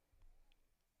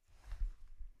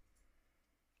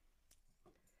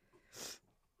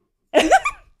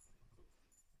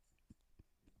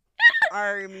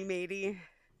 Army matey.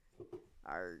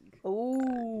 Arg.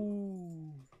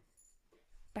 Ooh.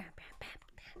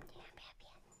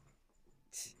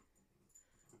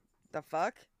 The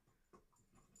fuck?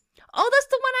 Oh, that's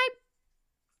the one I...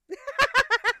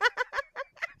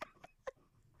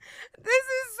 This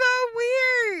is so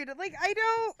weird. Like, I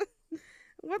don't...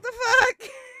 What the fuck?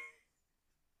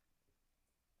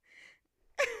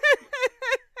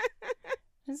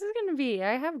 This is gonna be...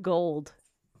 I have gold.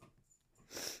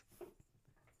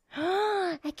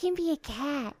 I can be a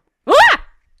cat. Ah!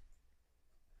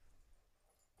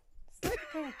 It's not the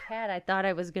kind of cat I thought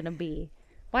I was gonna be.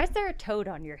 Why is there a toad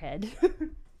on your head?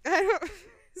 I don't...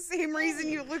 The same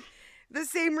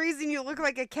reason you look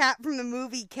like a cat from the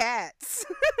movie Cats.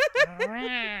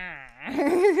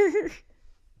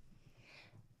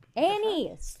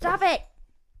 Annie, stop it!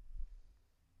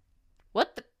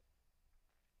 What the...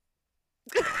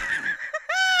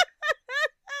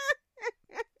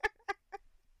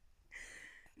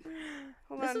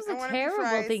 Hold This on, was I a wanna be terrible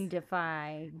fries. thing to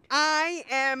find. I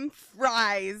am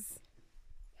fries.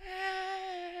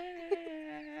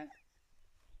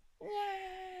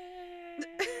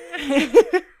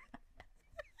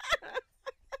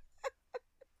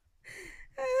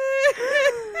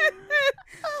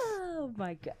 Oh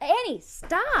my god. Annie,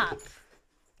 stop!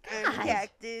 I'm God.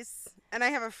 Cactus. And I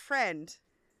have a friend.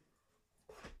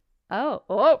 Oh.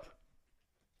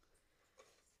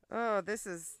 Oh, this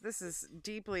is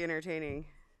deeply entertaining.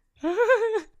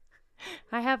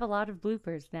 I have a lot of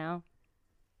bloopers now.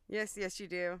 Yes, you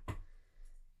do.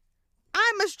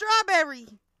 I'm a strawberry.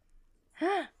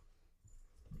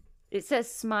 It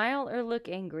says smile or look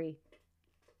angry.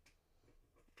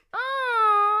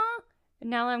 Aww.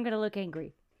 Now I'm going to look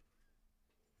angry.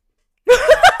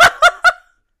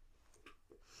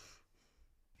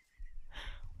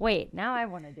 Wait, now I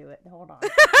want to do it. Hold on.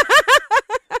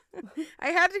 I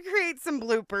had to create some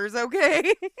bloopers,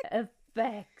 okay?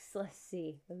 Effects. Let's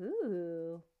see.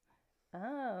 Ooh.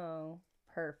 Oh.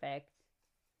 Perfect.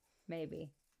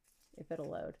 Maybe. If it'll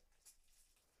load.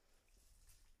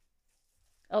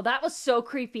 Oh, that was so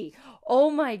creepy.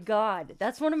 Oh my god.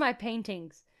 That's one of my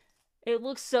paintings. It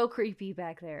looks so creepy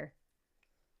back there.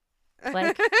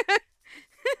 Like. I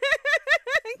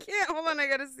can't. Hold on, I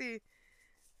gotta see.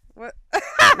 What?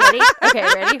 Ready? Okay,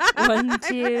 ready? 1,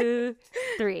 2,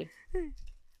 3.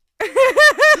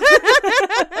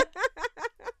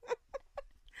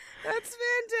 That's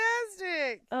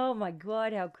fantastic. Oh my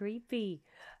god, how creepy.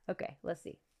 Okay, let's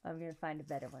see. I'm gonna find a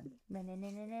better one.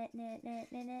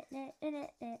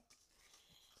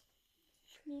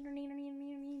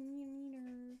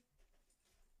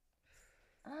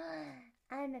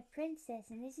 I'm a princess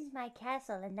and this is my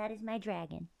castle and that is my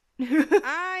dragon.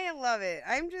 I love it.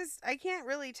 I can't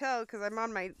really tell because I'm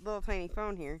on my little tiny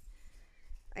phone here.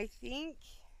 I think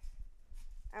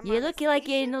You look like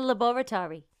you're in a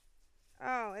laboratory.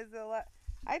 Oh, is it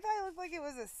I thought it looked like it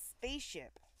was a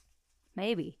spaceship.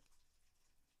 Maybe.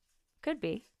 Could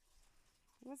be.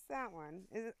 What's that one?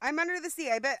 I'm under the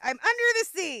sea. I bet I'm under the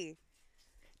sea.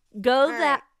 Go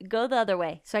All Go the other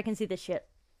way so I can see the ship.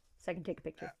 So I can take a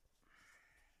picture.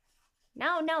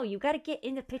 No, you gotta get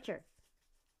in the picture.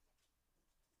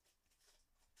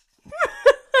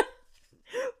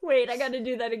 Wait, I gotta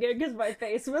do that again because my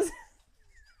face was...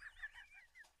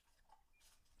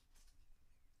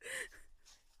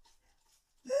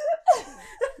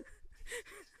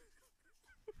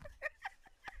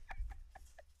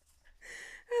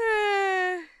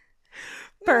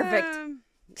 Perfect.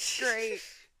 Great.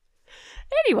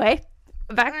 Anyway,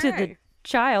 back to the right.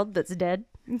 child that's dead.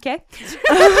 Okay.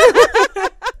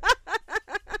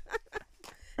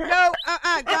 No,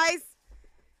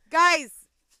 guys,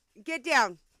 get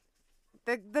down.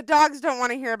 The dogs don't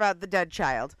want to hear about the dead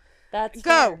child. That's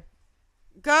Go. fair.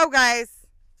 Go, guys.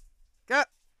 Go.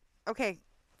 Okay,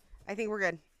 I think we're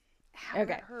good. Ow, Okay.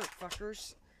 that hurt,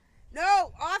 fuckers.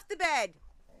 No, off the bed.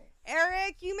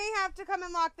 Eric, you may have to come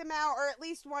and lock them out, or at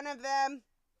least one of them.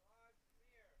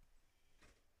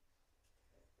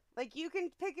 Like, you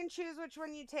can pick and choose which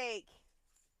one you take.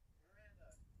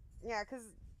 Miranda. Yeah, because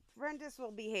Prentice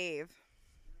will behave.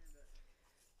 Miranda.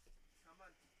 Come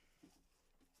on.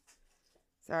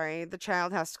 Sorry, the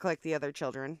child has to collect the other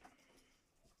children.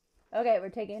 Okay, we're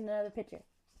taking another picture.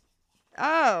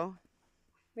 Oh.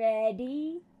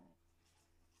 Ready?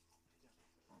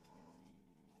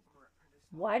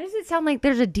 Why does it sound like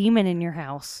there's a demon in your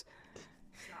house?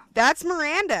 That's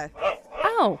Miranda.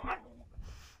 Oh.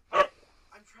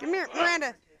 Come here,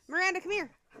 Miranda. Miranda, come here.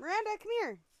 Miranda, come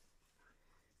here.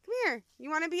 Come here. You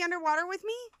want to be underwater with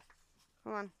me?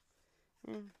 Hold on.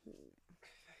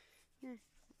 Here.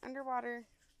 Underwater.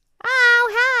 Oh,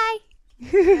 hi.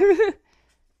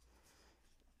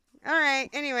 All right.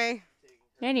 Anyway.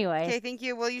 Anyway. Okay, thank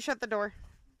you. Will you shut the door?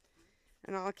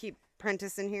 And I'll keep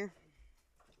Prentice in here.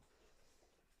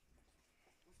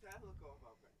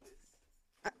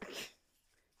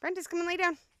 Prentice, come and lay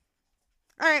down.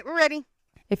 All right, we're ready.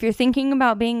 If you're thinking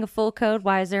about being a full code,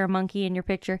 why is there a monkey in your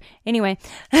picture? Anyway.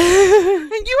 You have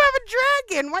a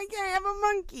dragon. Why can't I have a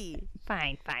monkey?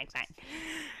 Fine.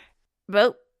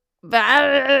 Vote.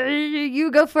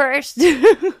 You go first.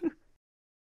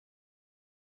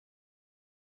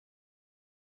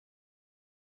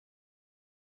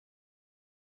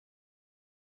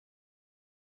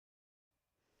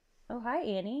 Oh, hi,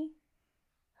 Annie.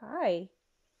 Hi.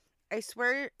 I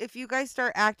swear, if you guys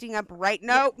start acting up right...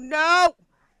 No!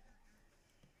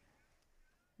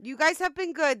 You guys have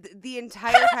been good the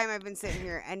entire time I've been sitting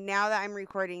here. And now that I'm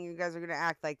recording, you guys are going to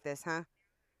act like this, huh?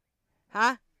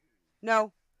 Huh?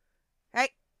 No. Hey.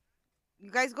 You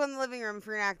guys go in the living room if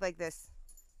you're going to act like this.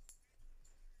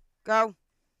 Go.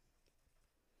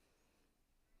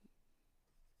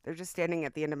 They're just standing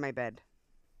at the end of my bed.